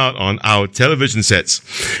it came out on our television sets,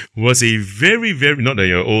 was a very, very, not that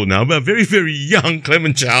you're old now, but a very, very young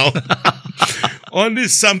Clement Chow on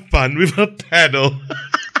this sampan with a paddle.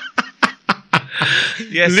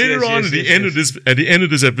 Later on, at the end of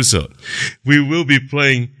this episode, we will be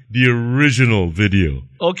playing the original video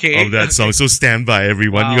of that song. So stand by,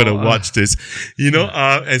 everyone. Wow. You got to watch this,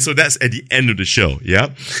 and so that's at the end of the show. Yeah.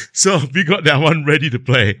 So we got that one ready to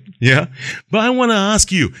play. Yeah. But I want to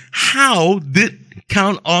ask you, how did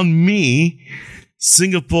Count on Me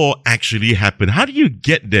Singapore actually happen? How did you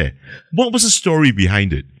get there? What was the story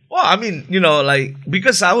behind it? Well, I mean,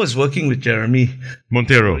 because I was working with Jeremy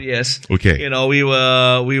Montero. Yes. Okay.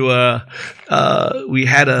 We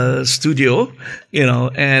had a studio,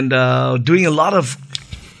 and doing a lot of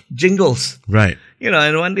jingles. Right.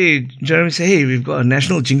 And one day Jeremy said, "Hey, we've got a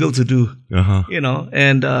national jingle to do."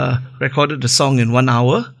 And recorded the song in 1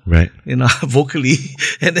 hour. Right. Vocally,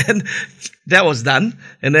 and then that was done.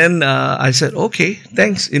 And then I said, "Okay,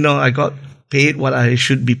 thanks." I got paid what I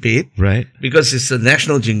should be paid. Right. Because it's a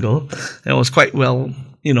national jingle. And it was quite well,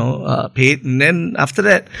 paid. And then after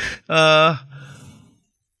that, a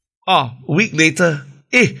week later,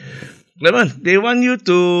 hey, Clement, they want you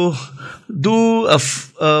to do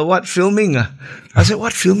filming? I said,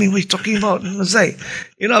 what filming? What are you talking about? I was like,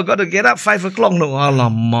 I got to get up 5 o'clock. No,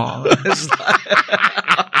 alamak. It's like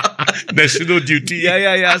national duty.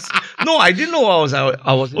 Yeah. No, I didn't know I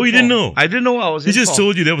was. Oh, you didn't know? I didn't know I was. He just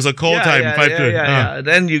told you there was a call time. 5:30. Yeah.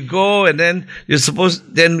 Then you go, and then you're supposed.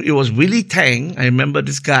 Then it was Willie Tang. I remember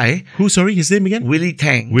this guy. Who? Sorry, his name again? Willie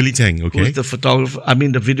Tang. Willie Tang. Okay. Who's the photographer? I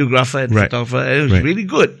mean, the videographer and photographer. It was really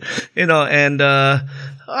good. And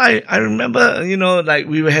I remember, like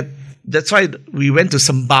we had. That's why we went to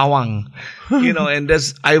Sembawang, and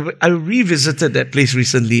I revisited that place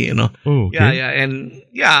recently, Oh, okay. And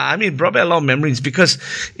I mean, brought back a lot of memories because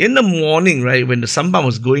in the morning, right, when the sambam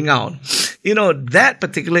was going out, that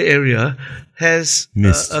particular area has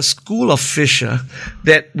a school of fish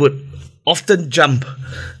that would often jump.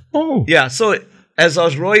 Oh. Yeah, so as I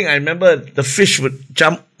was rowing, I remember the fish would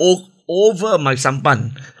jump over my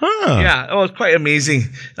sampan. Yeah, it was quite amazing.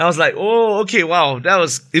 I was like, oh, okay, wow, that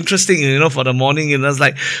was interesting, for the morning. And I was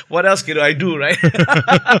like, what else can I do, right?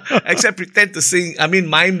 Except pretend to sing,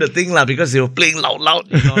 mime the thing because they were playing loud, on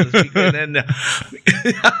the speaker. And then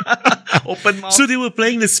open mouth. So they were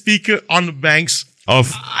playing the speaker on the banks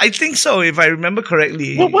of... I think so, if I remember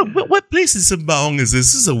correctly. What place in Sembawang is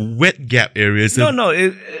this? This is a wet gap area. No,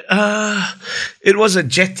 it was a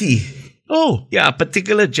jetty. Oh. Yeah, a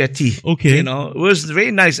particular jetty. Okay. It was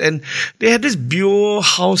very nice. And they had this Bio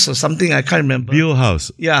house or something, I can't remember. Bio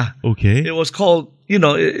house. Yeah. Okay. It was called,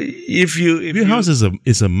 if Bio house is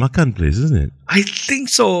a makan place, isn't it? I think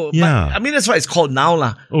so. Yeah. But, that's what it's called now,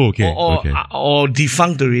 lah. Oh, okay. Or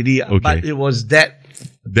defunct already. Okay. But it was that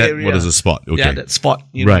area. What is a spot? Okay. Yeah, that spot.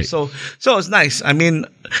 Right. So it was nice.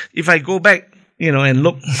 If I go back, and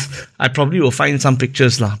look, I probably will find some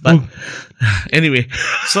pictures lah. But anyway,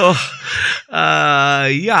 so I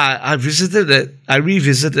revisited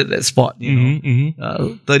that spot.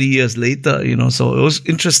 30 years later. So it was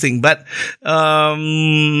interesting. But because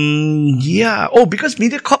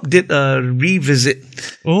MediaCorp did a revisit.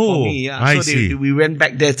 Oh, for me, I see. We went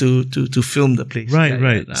back there to film the place.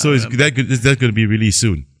 Right. So is that going to be released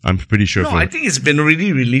soon? I'm pretty sure. No, I think it's been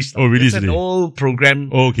already released. Oh, released it's an old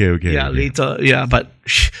program. Okay. Yeah, later. Yeah, but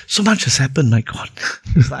so much has happened. My God,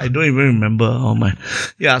 I don't even remember. Oh my.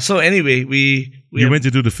 Yeah. So anyway, we went to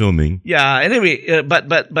do the filming. Yeah. Anyway, but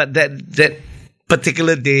that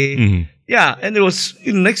particular day. Mm-hmm. Yeah, and it was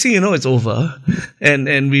next thing you know, it's over,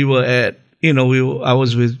 and we were at I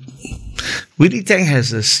was with. Willie Tang has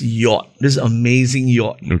this yacht, this amazing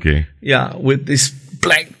yacht. Okay. Yeah, with this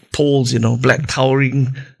black poles, black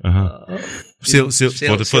towering Sales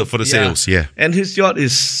for the sales, yeah. And his yacht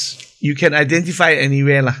is, you can identify it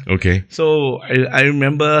anywhere lah. Okay. So I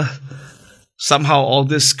remember somehow all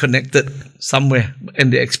this connected somewhere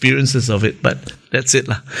and the experiences of it, but that's it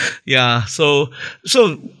lah. Yeah. So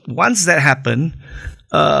once that happened,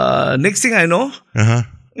 next thing I know,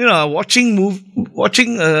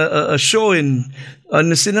 watching a show in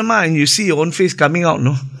the cinema, and you see your own face coming out,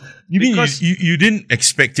 no? You mean you didn't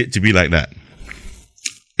expect it to be like that?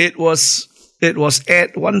 It was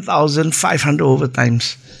aired 1,500 over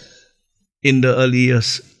times in the early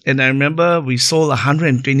years. And I remember we sold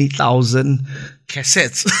 120,000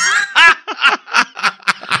 cassettes.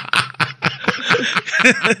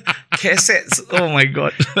 Cassettes. Oh my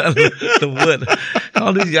God. The word.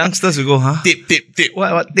 All these youngsters will go, huh? Tip.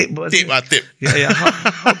 What tip? Tip. Yeah.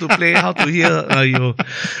 How to play, how to hear.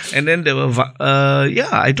 And then there were,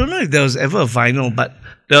 I don't know if there was ever a vinyl, but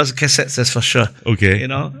there was cassettes, that's for sure. Okay.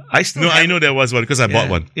 I know there was one because I bought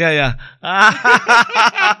one. Yeah.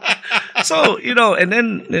 So, and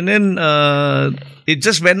then it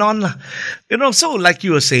just went on. So like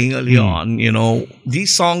you were saying earlier on,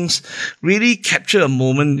 these songs really capture a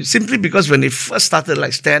moment simply because when they first started,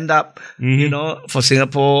 like Stand Up, for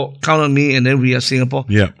Singapore, Count on Me, and then We Are Singapore.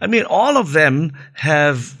 Yeah. I mean, all of them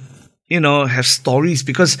have stories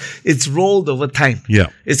because it's rolled over time. Yeah.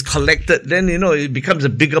 It's collected. Then, it becomes a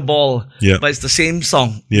bigger ball. Yeah. But it's the same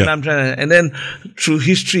song. Yeah. And then through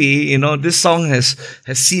history, this song has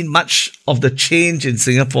seen much of the change in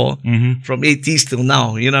Singapore from 80s till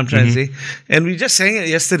now. You know what I'm trying to say? And we just sang it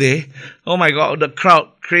yesterday. Oh my God, the crowd,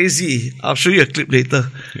 crazy. I'll show you a clip later.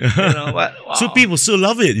 Wow. So people still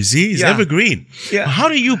love it, you see? It's evergreen. Yeah. How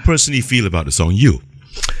do you personally feel about the song? You?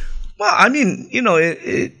 Well, I mean,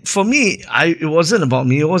 for me, it wasn't about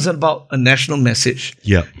me. It wasn't about a national message.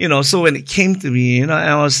 Yeah. So when it came to me,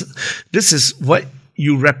 this is what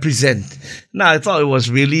you represent. Now, I thought it was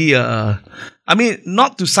really,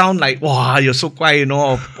 not to sound like, wow, you're so quiet,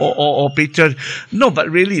 or patriot. No, but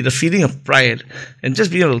really the feeling of pride and just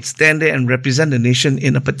being able to stand there and represent the nation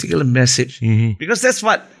in a particular message. Because that's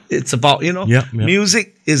what it's about,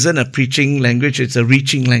 Music isn't a preaching language, it's a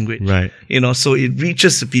reaching language. Right. So it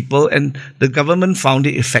reaches the people, and the government found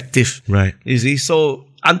it effective. Right. You see, so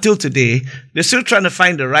until today, they're still trying to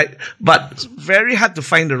find the right, but very hard to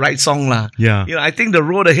find the right song lah. Yeah. I think The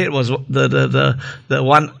Road Ahead was the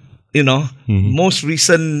one, most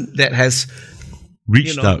recent that has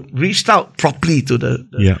reached out properly to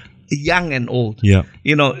the young and old. Yeah.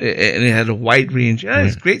 And it had a wide range. Yeah,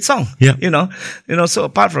 it's a great song. Yeah. So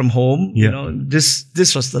apart from Home,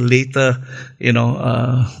 this was the later,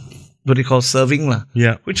 what do you call serving lah?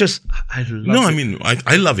 Yeah. Which is, I love it.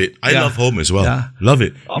 I love it. I love Home as well. Yeah. Love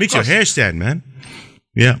it. Of Makes course. your hair stand, man.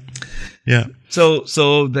 Yeah. Yeah. So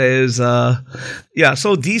there's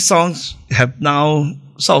so these songs have now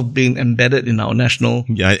sort of been embedded in our national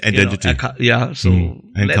identity.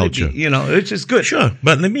 And culture. Which is good. Sure.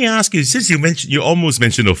 But let me ask you, since you almost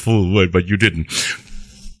mentioned a full word, but you didn't.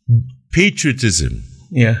 Patriotism.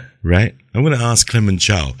 Yeah. Right? I'm going to ask Clement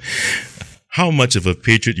Chow how much of a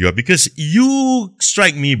patriot you are, because you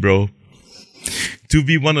strike me, bro, to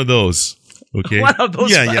be one of those. Okay. One of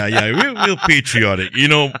those. Yeah. Real patriotic.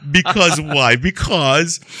 Because why?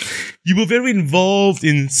 Because you were very involved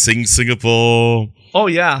in Sing Singapore. Oh,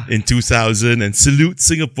 yeah. In 2000 and Salute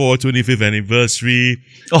Singapore 25th anniversary.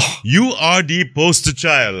 Oh. You are the poster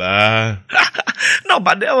child. No,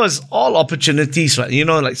 but there was all opportunities, right?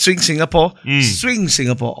 Like Swing Singapore, Swing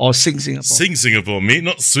Singapore, or Sing Singapore. Sing Singapore, mate,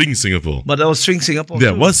 not Swing Singapore. But there was Swing Singapore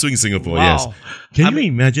There too. was Swing Singapore, Wow. yes. Can you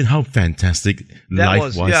imagine how fantastic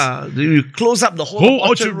life was? Yeah, you close up the whole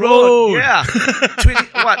Orchard Road. Yeah.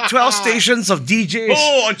 12 stations of DJs.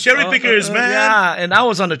 Oh, on cherry pickers, man. Yeah, and I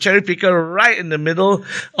was on the cherry picker right in the middle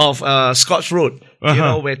of Scotch Road,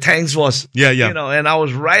 where Tangs was. Yeah. And I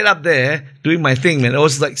was right up there doing my thing, man. It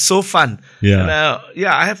was like so fun. Yeah. And,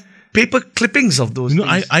 I have paper clippings of those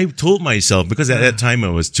things. I told myself, because at that time I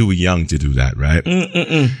was too young to do that, right?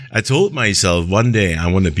 I told myself one day I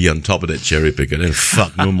want to be on top of that cherry picker. Then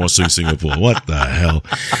fuck, no more Swing Singapore. What the hell?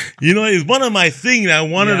 It's one of my things I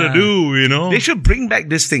wanted to do, They should bring back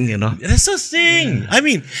this thing, That's the thing. I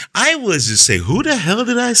mean, I was just saying, who the hell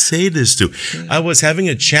did I say this to? I was having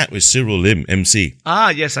a chat with Cyril Lim, MC. Ah,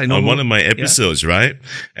 yes, I know. On one of my episodes, right?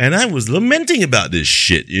 And I was lamenting about this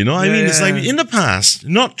shit, I mean, it's like in the past,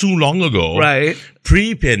 not too long ago, Right.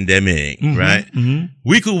 pre-pandemic, right?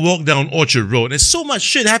 We could walk down Orchard Road. There's so much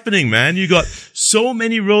shit happening, man. You got so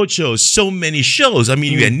many road shows, so many shows. I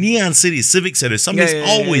mean, you got Neon City Civic Center. Something's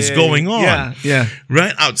always going on. Yeah.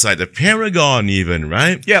 Right outside the Paragon, even,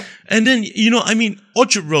 right? Yep. And then, I mean,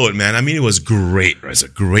 Orchard Road, man, I mean, it was great. It's a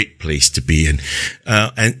great place to be in.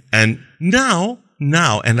 And now,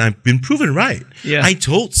 and I've been proven right. Yeah. I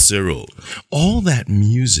told Cyril, all that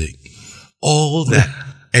music, all that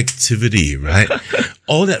activity, right?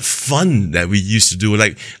 All that fun that we used to do.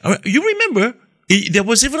 Like, you remember, there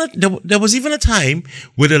was even a time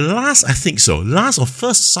where the last or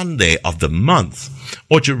first Sunday of the month,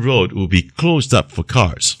 Orchard Road will be closed up for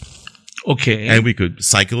cars. Okay. And we could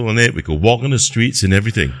cycle on it, we could walk on the streets and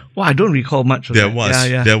everything. Well, I don't recall much of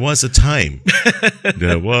that. There was a time.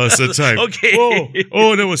 There was a time. Okay.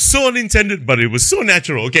 Oh, that was so unintended, but it was so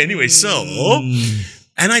natural. Okay, anyway,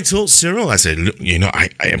 and I told Cyril, I said, look,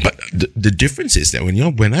 but the difference is that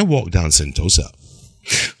when I walk down Sentosa,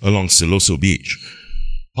 along Siloso Beach,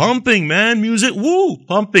 pumping, man, music,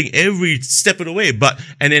 pumping every step of the way.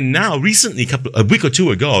 And then now, recently, a week or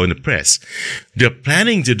two ago in the press, they're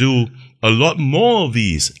planning to do a lot more of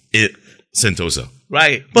these at Sentosa.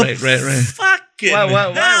 Right. Fucking hell.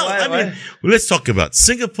 I mean, let's talk about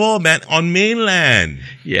Singapore, man, on mainland.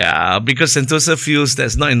 Yeah, because Sentosa feels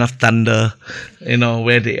there's not enough thunder,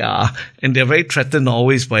 where they are. And they're very threatened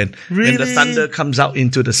always when the thunder comes out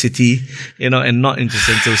into the city, and not into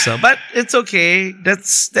Sentosa. But it's okay.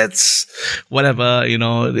 That's whatever,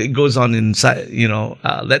 it goes on inside,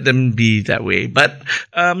 let them be that way. But,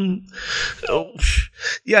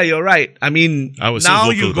 yeah, you're right. I mean, now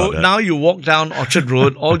you walk down Orchard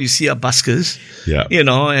Road, all you see are buskers. Yeah.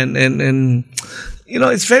 And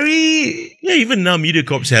it's very... Yeah, even now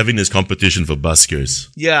MediaCorp's having this competition for buskers.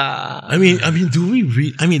 Yeah. I mean,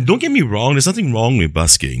 don't get me wrong, there's nothing wrong with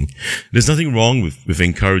busking. There's nothing wrong with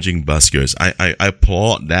encouraging buskers. I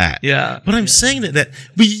applaud that. Yeah. But I'm saying that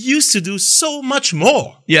we used to do so much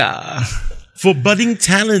more. Yeah. For budding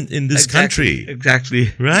talent in this country.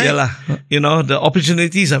 Exactly. Right? Yeah, the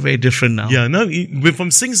opportunities are very different now. Yeah, now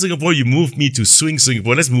from Sing Singapore, you moved me to Swing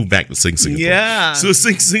Singapore. Let's move back to Sing Singapore. Yeah. So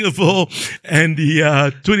Sing Singapore and the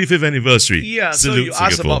 25th anniversary. Yeah, Salute so you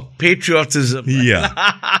asked Singapore. about patriotism.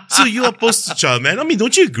 Yeah. So you're a poster child, man. I mean,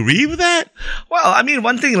 don't you agree with that? Well, I mean,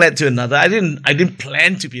 one thing led to another. I didn't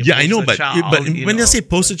plan to be a poster child. But when I say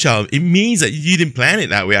poster child, it means that you didn't plan it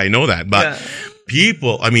that way. I know that. But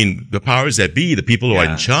people, I mean, the powers that be, the people who are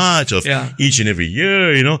in charge of each and every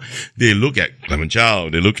year, they look at Clement Chow,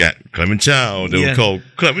 they look at Clement Chow, they will call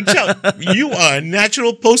Clement Chow. You are a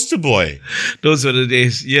natural poster boy. Those were the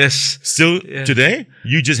days, yes. Still today?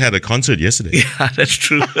 You just had a concert yesterday. Yeah, that's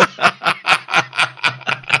true.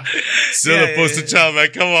 Still a poster child, man.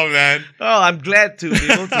 Come on, man. Oh, I'm glad to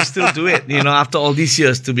be able to still do it, after all these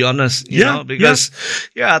years, to be honest. Because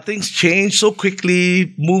things change so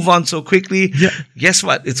quickly, move on so quickly. Yeah. Guess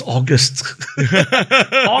what? It's August.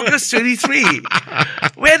 August 23.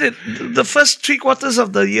 Where did the first 3/4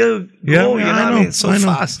 of the year go? I mean, so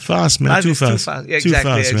fast. Fast, man. Too fast. Yeah,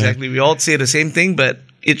 exactly. We all say the same thing, but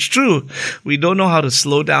it's true. We don't know how to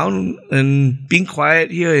slow down, and being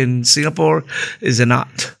quiet here in Singapore is an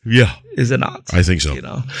art. Yeah. Is an art. I think so.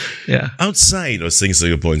 Yeah. Outside of Sing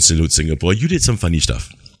Singapore and Salute Singapore, you did some funny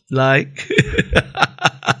stuff. Like?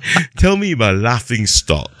 Tell me about Laughing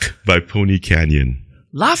Stock by Pony Canyon.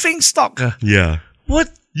 Laughing Stock? Yeah.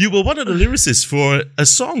 What? You were one of the lyricists for a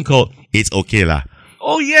song called It's Okay La.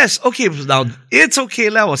 Oh, yes. Okay. Now, It's Okay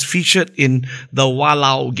La was featured in the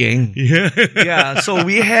Walau Gang. Yeah. So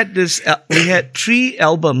we had we had 3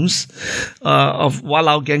 albums of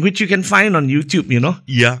Walau Gang, which you can find on YouTube,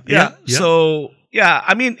 Yeah. So,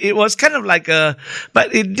 I mean, it was kind of like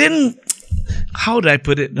but it didn't, how do I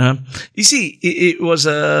put it? You see, it was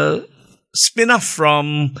a spin-off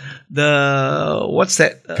from what's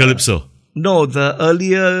that? Calypso. No, the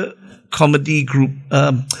earlier comedy group,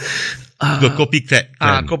 the Copycat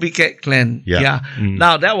Clan. Copycat Clan. Yeah.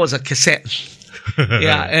 Now that was a cassette.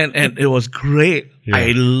 and it was great. Yeah.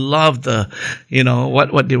 I loved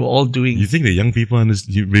what they were all doing. You think the young people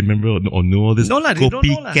you remember or know all this? No, they don't know.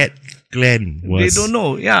 Copycat Clan was. They don't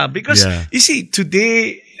know. Yeah, because you see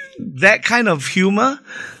today that kind of humor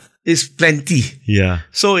is plenty. Yeah.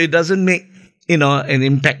 So it doesn't make an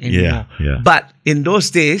impact anymore. Yeah. But in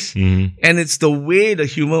those days, and it's the way the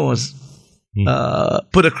humor was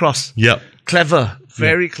put across. Yep. Clever,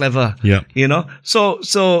 very clever. Yeah. So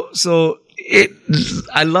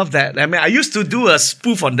I love that. I mean, I used to do a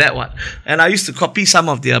spoof on that one, and I used to copy some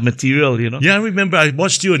of their material, you know. Yeah, I remember I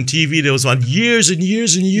watched you on TV. There was one years and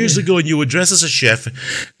years and years ago, and you were dressed as a chef,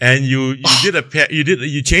 and you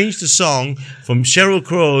you changed the song from Sheryl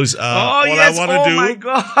Crow's All yes. I Wanna Do. My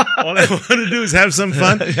God. All I want to do is have some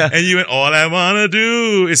fun. Yeah. And you went, all I want to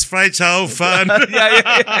do is fry chow fun.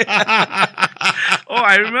 yeah. Oh,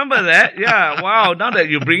 I remember that. Yeah. Wow. Now that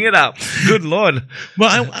you bring it up, good Lord.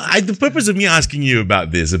 Well, the purpose of me asking you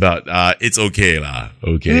about this, about it's okay lah,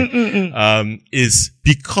 okay, is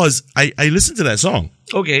because I listened to that song.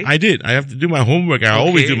 Okay. I did. I have to do my homework. I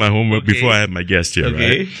always do my homework before I have my guest here,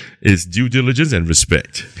 right? It's due diligence and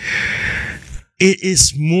respect. It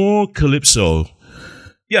is more calypso.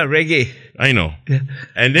 Yeah, reggae. I know. Yeah.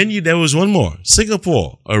 And then there was one more.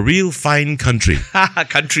 Singapore, a real fine country.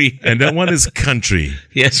 Country. And that one is country.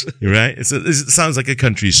 Yes. Right? It sounds like a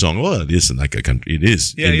country song. Well, it isn't like a country. It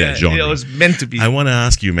is in that genre. It was meant to be. I want to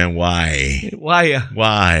ask you, man, why? Why?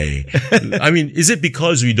 Why? I mean, is it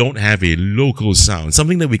because we don't have a local sound,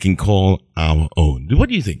 something that we can call our own? What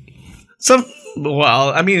do you think? Well,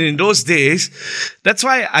 I mean, in those days, that's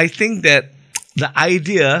why I think that the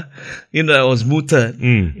idea, it was mooted.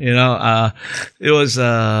 You know, it was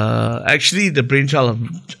actually the brainchild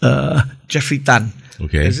of Jeffrey Tan.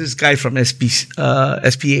 Okay. There's this guy from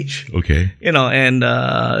SPH. Okay. You know, and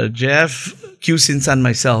Jeff, Q Sin San,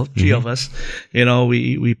 myself, three of us, you know,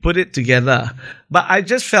 we put it together. But I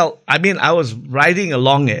just felt, I mean, I was riding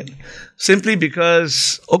along it simply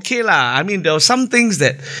because, okay lah, I mean, there were some things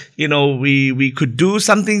that, you know, we could do,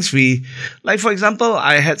 some things like for example,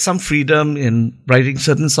 I had some freedom in writing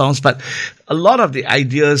certain songs, but a lot of the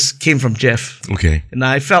ideas came from Jeff. Okay. And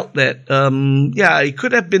I felt that, it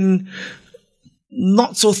could have been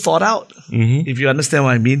not so thought out, if you understand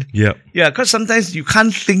what I mean. Yeah. Yeah, because sometimes you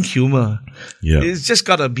can't think humor. Yeah. It's just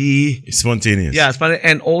got to be spontaneous. Yeah, spontaneous.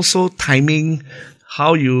 And also timing,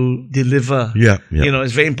 how you deliver. Yeah. You know,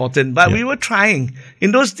 it's very important. But we were trying.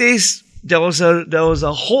 In those days, there was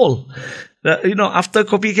a hole. You know, after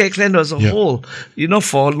Copycat Clan, there was a hole, you know,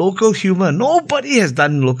 for local humor. Nobody has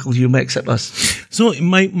done local humor except us. So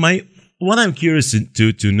what I'm curious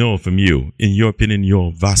to know from you, in your opinion,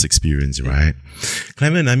 your vast experience, right?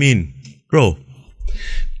 Clement, I mean, bro,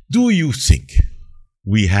 do you think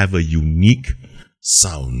we have a unique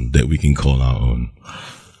sound that we can call our own?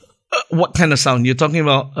 What kind of sound? You're talking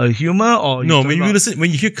about humor or? No, when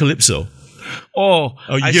you hear calypso, or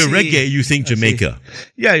you hear reggae, you think Jamaica.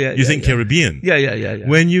 You think Caribbean. Yeah.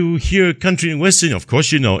 When you hear country and western, of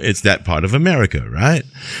course, you know it's that part of America, right?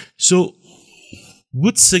 So,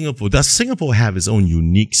 does Singapore have its own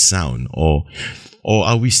unique sound, or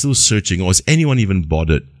are we still searching, or has anyone even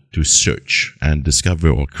bothered to search and discover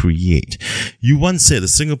or create? You once said the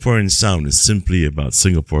Singaporean sound is simply about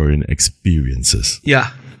Singaporean experiences.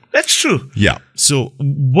 Yeah, that's true. Yeah. So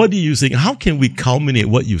what do you think? How can we culminate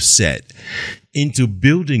what you've said into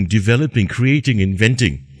building, developing, creating,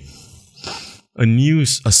 inventing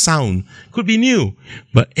a sound? Could be new,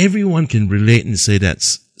 but everyone can relate and say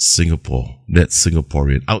that's Singapore, that's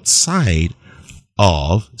Singaporean, outside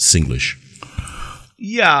of Singlish.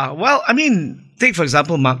 Yeah, well, I mean, take for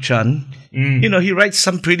example Mark Chan. You know, he writes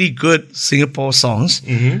some pretty good Singapore songs.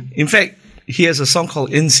 In fact, he has a song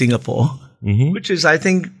called In Singapore, which is, I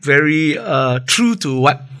think, very true to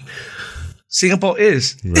what Singapore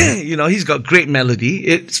is. Right. You know, he's got great melody.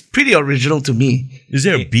 It's pretty original to me. Is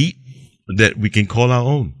there a beat that we can call our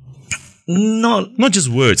own? No, not just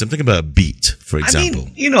words. I'm talking about a beat, for example. I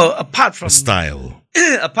mean, you know, apart from a style,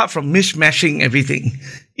 apart from mishmashing everything,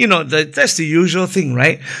 you know, that's the usual thing,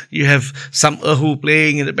 right? You have some erhu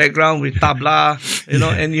playing in the background with tabla, you know,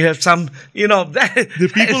 and you have some, you know,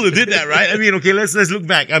 the people who did that, right? I mean, okay, let's look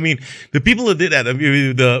back. I mean, the people who did that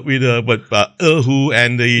with the erhu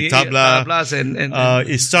and the tabla, tablas and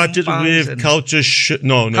it started with culture.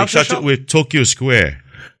 It started with Tokyo Square.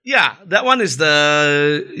 Yeah, that one is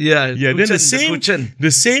the Then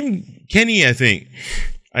the same Kenny, I think.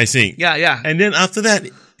 Yeah. And then after that,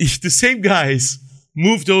 the same guys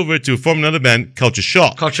moved over to form another band, Culture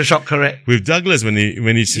Shock. Culture Shock, correct. With Douglas when he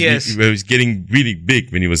was getting really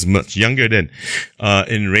big when he was much younger then,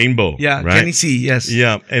 in Rainbow. Yeah, right? Kenny C, yes.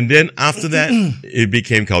 Yeah, and then after that, it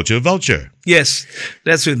became Culture Vulture. Yes,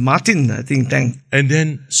 that's with Martin, I think. And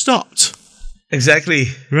then stopped. Exactly.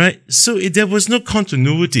 Right? So there was no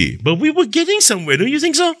continuity, but we were getting somewhere, don't you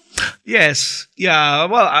think so? Yes. Yeah.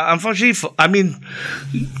 Well, unfortunately,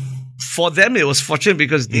 for them, it was fortunate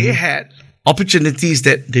because they had opportunities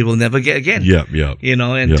that they will never get again. Yeah. You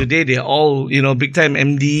know, and today they're all, you know, big time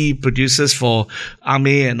MD producers for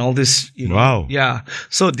Ame and all this. You know. Wow. Yeah.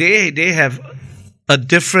 So they have a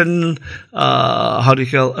different,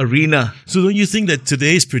 arena. So don't you think that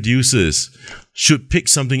today's producers should pick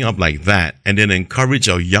something up like that and then encourage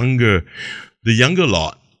the younger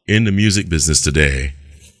lot in the music business today?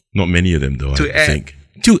 Not many of them, though, I think.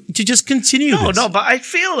 To just continue this. No, but I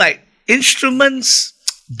feel like instruments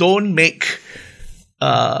don't make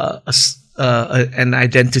an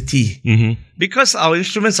identity, because our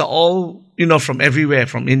instruments are all, from everywhere,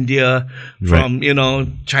 from India, from,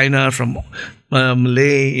 China, from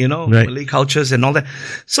Malay, Malay cultures and all that.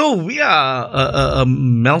 So we are a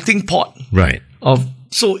melting pot. Right.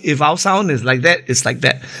 So if our sound is like that, it's like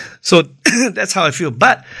that. So that's how I feel.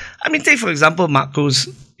 But, take, for example, Marco's,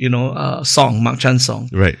 song, Mark Chan's song.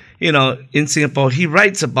 Right. In Singapore, he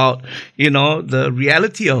writes about, the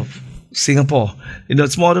reality of Singapore.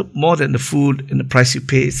 It's more than the food and the price you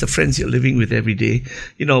pay. It's the friends you're living with every day.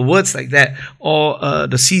 Words like that. Or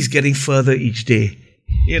the sea's getting further each day.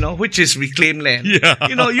 Which is reclaimed land. Yeah.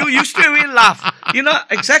 You straight away laugh.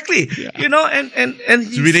 Exactly. Yeah. And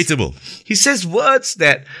it's relatable. He says words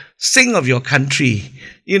that sing of your country.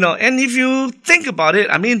 And if you think about it,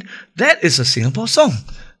 that is a Singapore song.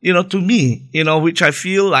 To me, which I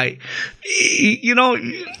feel like,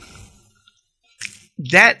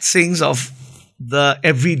 that sings of the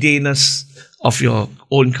everydayness of your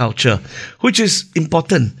own culture, which is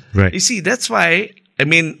important. Right. You see, that's why,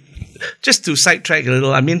 just to sidetrack a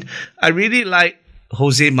little, I really like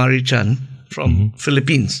Jose Marichan from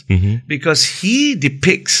Philippines, because he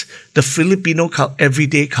depicts the Filipino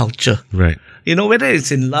everyday culture. Right. Whether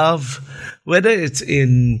it's in love, whether it's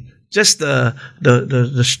in just the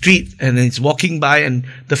street and it's walking by and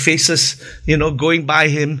the faces, going by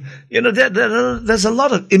him, there's a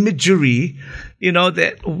lot of imagery,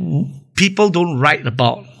 that people don't write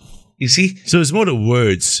about. You see? So it's more the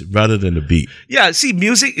words rather than the beat. Yeah, see,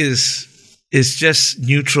 music is just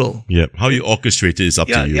neutral. Yeah, how you orchestrate it is up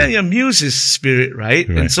to you. Yeah, muse is spirit, right?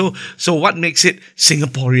 And so what makes it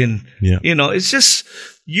Singaporean? Yeah. It's just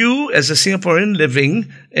you as a Singaporean living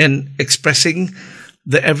and expressing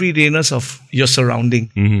the everydayness of your surrounding.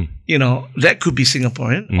 That could be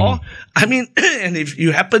Singaporean. Or, and if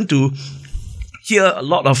you happen to hear a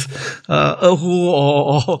lot of Erhu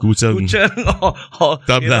or Gucheng or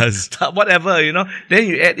Tablas, whatever, then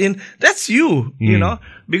you add in, that's you,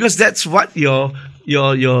 because that's what your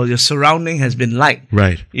surrounding has been like.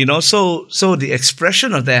 Right. So the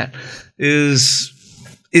expression of that is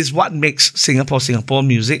what makes Singapore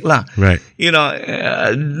music lah. Right.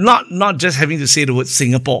 Not just having to say the word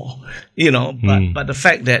Singapore, but the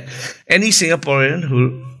fact that any Singaporean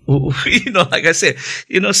who like I said,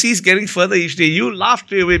 sees getting further each day, you laugh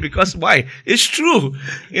straight away, because why? It's true.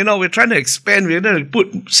 We're trying to expand. We're going to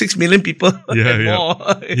put 6 million people more.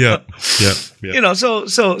 Yeah.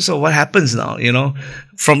 So what happens now?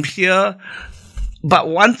 From here. But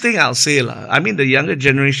one thing I'll say, the younger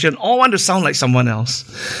generation all want to sound like someone else,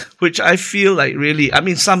 which I feel like really,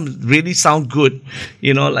 some really sound good,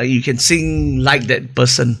 like you can sing like that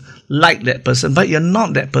person, but you're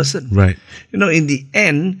not that person. Right. In the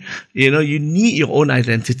end, you need your own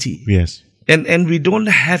identity. Yes. And we don't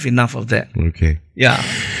have enough of that. Okay. Yeah.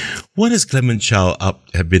 What has Clement Chow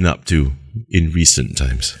have been up to in recent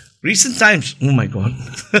times? Recent times, oh my God.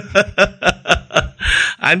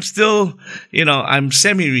 I'm still, I'm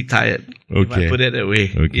semi-retired. Okay. If I put it that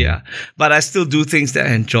way. Okay. Yeah. But I still do things that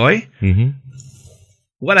I enjoy.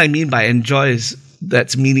 What I mean by enjoy is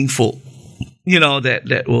that's meaningful.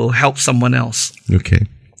 That will help someone else. Okay.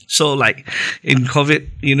 So like in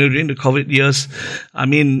COVID, during the COVID years,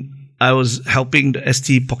 I was helping the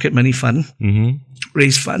ST Pocket Money Fund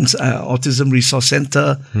raise funds, Autism Resource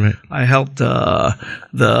Center. Right. I helped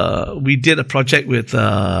we did a project with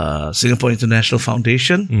Singapore International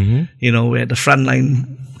Foundation, where the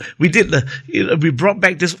frontline, we brought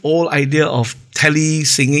back this old idea of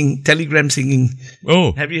telegram singing.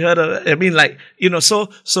 Oh. Have you heard of it?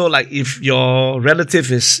 So like if your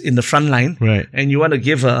relative is in the front line, right, and you want to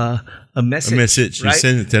give a message, right? You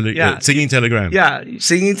send a singing telegram. Yeah,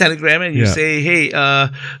 singing telegram, and you say, hey,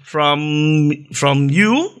 from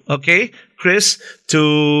you, okay, Chris,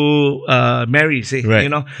 to Mary, say,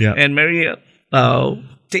 right. And Mary,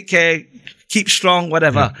 take care, keep strong,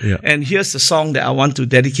 whatever. Yeah. And here's the song that I want to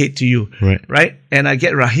dedicate to you. Right. And I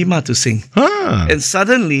get Rahima to sing. And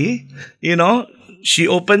suddenly, she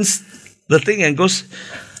opens the thing and goes,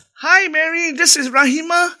 hi, Mary, this is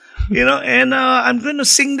Rahima. And I'm going to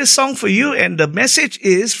sing this song for you. And the message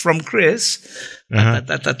is from Chris.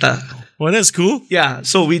 Well, that's cool. Yeah,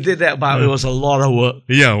 so we did that, but it was a lot of work.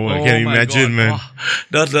 Yeah, well, I can my imagine, God.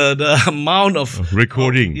 man. The amount of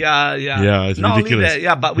Recording. yeah. Yeah, it's Not ridiculous. only that,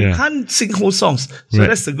 yeah, but we Yeah. can't sing whole songs. So Right.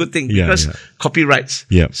 that's the good thing Yeah, because yeah. copyrights.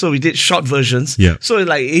 Yeah. So we did short versions. Yeah. So it's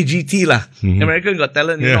like AGT lah, American Got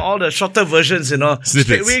Talent. You Yeah. know, all the shorter versions. You know, Snippets.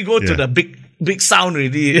 straight away go to Yeah. the big sound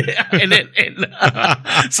already, and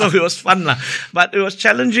so it was fun lah. But it was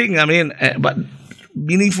challenging. I mean, but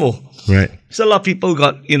meaningful. Right. So a lot of people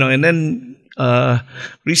got, and then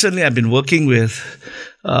recently I've been working with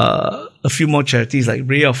a few more charities like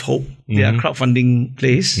Ray of Hope. They are crowdfunding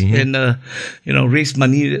place and, raised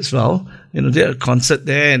money as well. Did a concert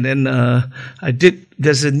there. And then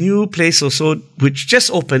there's a new place also which just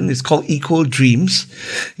opened. It's called Eco Dreams,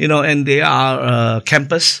 and they are a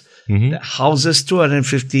campus that houses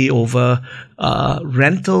 250 over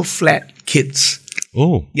rental flat kids.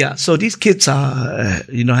 Oh. Yeah, so these kids are,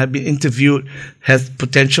 have been interviewed, have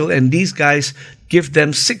potential, and these guys give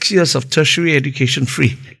them 6 years of tertiary education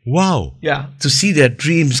free. Wow. Yeah, to see their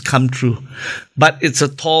dreams come true. But it's a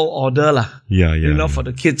tall order, lah. Yeah. For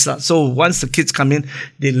the kids. So once the kids come in,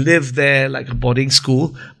 they live there like a boarding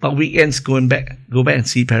school, but weekends go back and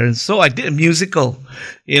see parents. So I did a musical,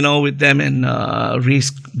 with them and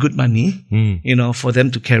raised good money, for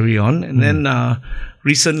them to carry on. And then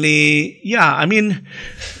recently,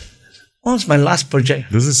 what was my last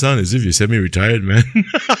project? Doesn't sound as if you're semi-retired, man.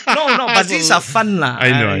 No, but these are fun, lah.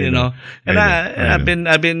 I know. And I've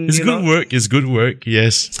been. It's good work. It's good work.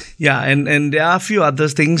 Yes. Yeah, and there are a few other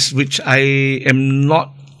things which I am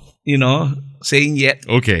not, saying yet.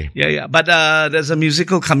 Okay. Yeah. But there's a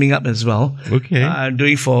musical coming up as well. Okay. I'm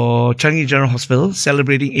doing for Changi General Hospital,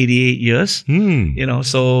 celebrating 88 years.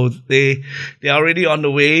 So they're already on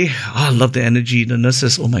the way. Oh, I love the energy. The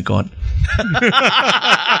nurses, oh my God.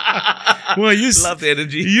 Well, you love the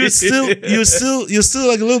energy. You're still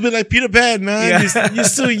like a little bit like Peter Pan, man. Yeah. You're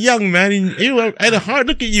still young, man. And you had a hard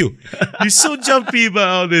look at you. You're so jumpy about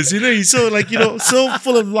all this. You're so so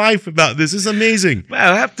full of life about this. It's amazing.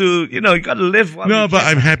 Well, I have to, you got to live. No, but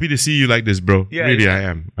I'm happy to see you like this, bro. Yeah, really, yeah. I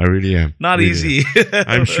am. I really am. Not really easy. am.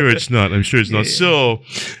 I'm sure it's not. Yeah. So,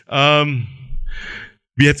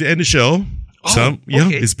 we have to end the show. Okay.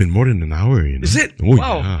 It's been more than an hour. Is it? Oh,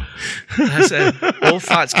 Wow. yeah. Old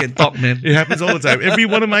farts can talk, man. It happens all the time. Every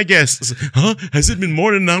one of my guests, has it been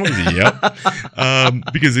more than an hour? Yeah.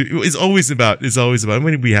 Because it's always about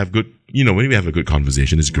when we have a good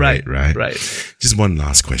conversation, it's great, right? Right. Just one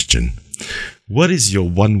last question. What is your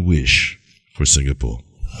one wish for Singapore?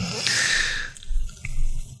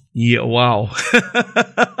 Yeah, wow.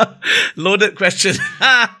 Loaded question.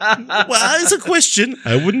 Well, it's a question.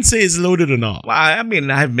 I wouldn't say it's loaded or not. Well, I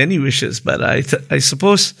mean, I have many wishes, but I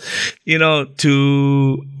suppose,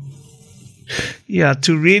 to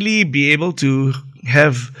really be able to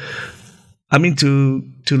have, to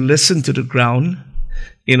listen to the ground,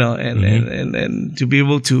 and to be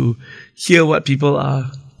able to hear what people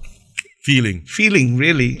are Feeling,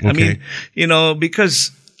 really. Okay. I mean,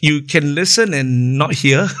 because you can listen and not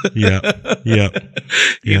hear. Yeah.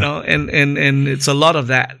 And it's a lot of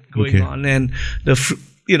that going Okay. on. And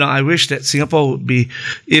I wish that Singapore would be,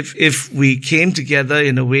 if we came together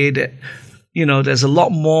in a way that, there's a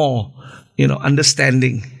lot more,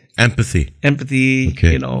 understanding, empathy.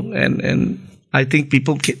 Okay. and I think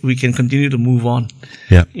we can continue to move on.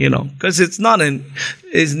 Yeah. Because it's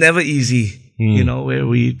never easy. Where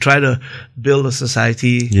we try to build a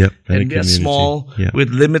society Yep, and a and we are community. small Yeah.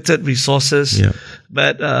 with limited resources. Yeah.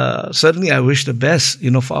 But certainly I wish the best,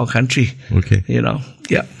 for our country. Okay.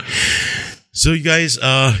 Yeah. So you guys,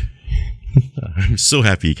 I'm so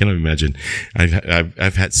happy. You cannot imagine.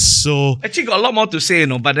 I've had so Actually got a lot more to say,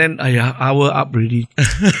 but then hour up already.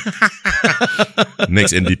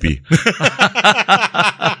 next NDP.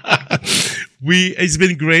 It's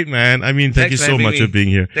been great, man. I mean, thank Thanks you for so having much me. for being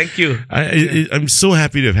here. Thank you. I'm so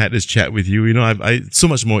happy to have had this chat with you. I so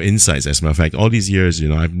much more insights. As a matter of fact, all these years,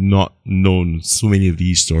 I've not known so many of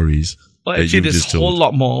these stories. Well, that actually, you've there's just a whole told.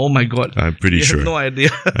 lot more. Oh my God. I'm pretty you sure. have no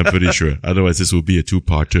idea. I'm pretty sure. Otherwise, this will be a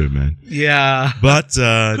two-parter, man. Yeah. But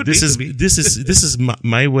Could this be. is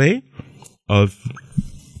my way of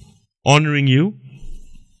honoring you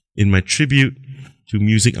in my tribute to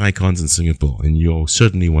music icons in Singapore, and you're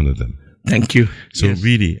certainly one of them. Thank you. So Yes.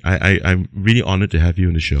 really, I'm really honored to have you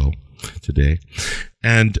on the show today.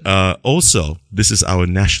 And also, this is our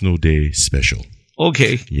National Day special.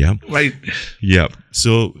 Okay. Yeah. Right. Yeah.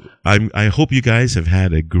 So I hope you guys have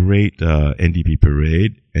had a great NDP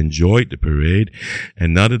parade, enjoyed the parade.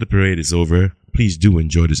 And now that the parade is over, please do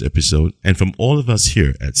enjoy this episode. And from all of us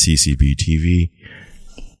here at CCB TV,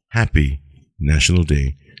 happy National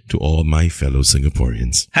Day to all my fellow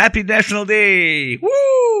Singaporeans. Happy National Day!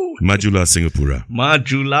 Woo! Majulah Singapura.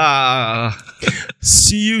 Majulah!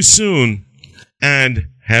 See you soon and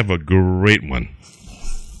have a great one.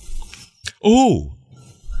 Oh,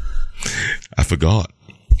 I forgot.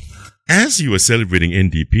 As you are celebrating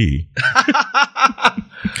NDP,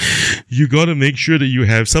 you got to make sure that you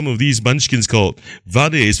have some of these munchkins called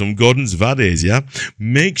Vades from Gordon's Vades, yeah?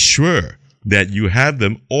 Make sure that you have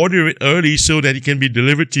them. Order it early so that it can be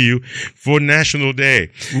delivered to you for National Day.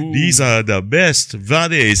 Ooh. These are the best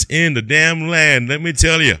Vades in the damn land, let me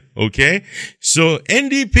tell you, okay? So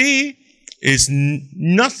NDP is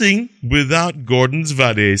nothing without Gordon's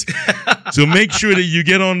Vades. So make sure that you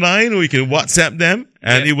get online or you can WhatsApp them.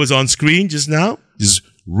 And It was on screen just now. Just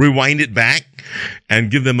rewind it back and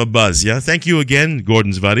give them a buzz. Yeah. Thank you again,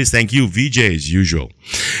 Gordon's Vades. Thank you, VJ, as usual.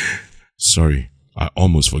 Sorry, I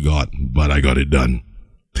almost forgot, but I got it done.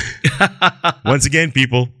 Once again,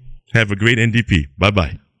 people, have a great NDP.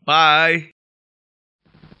 Bye-bye. Bye.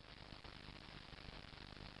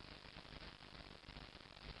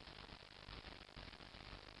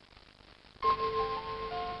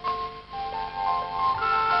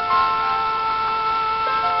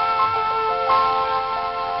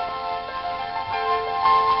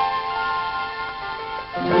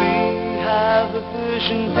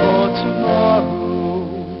 For tomorrow,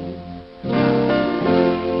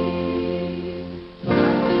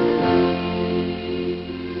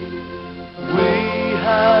 we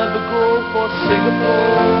have a goal for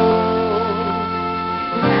Singapore.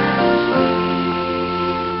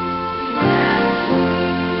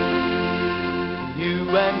 You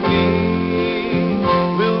and me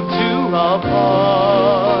will do our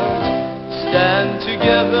part, stand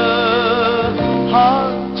together,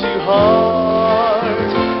 heart to heart.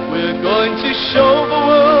 Show the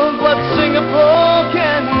world what Singapore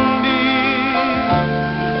can be.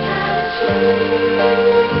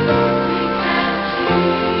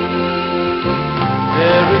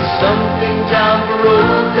 There is something down the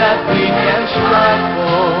road that we can strive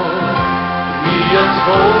for. We are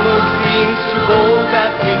total beings to hold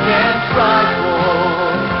that we can try for.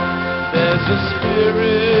 There's a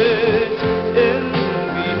spirit in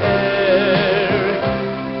the air.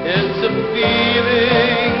 It's a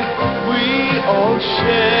feeling we all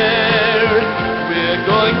share. We're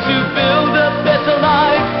going to build a better life.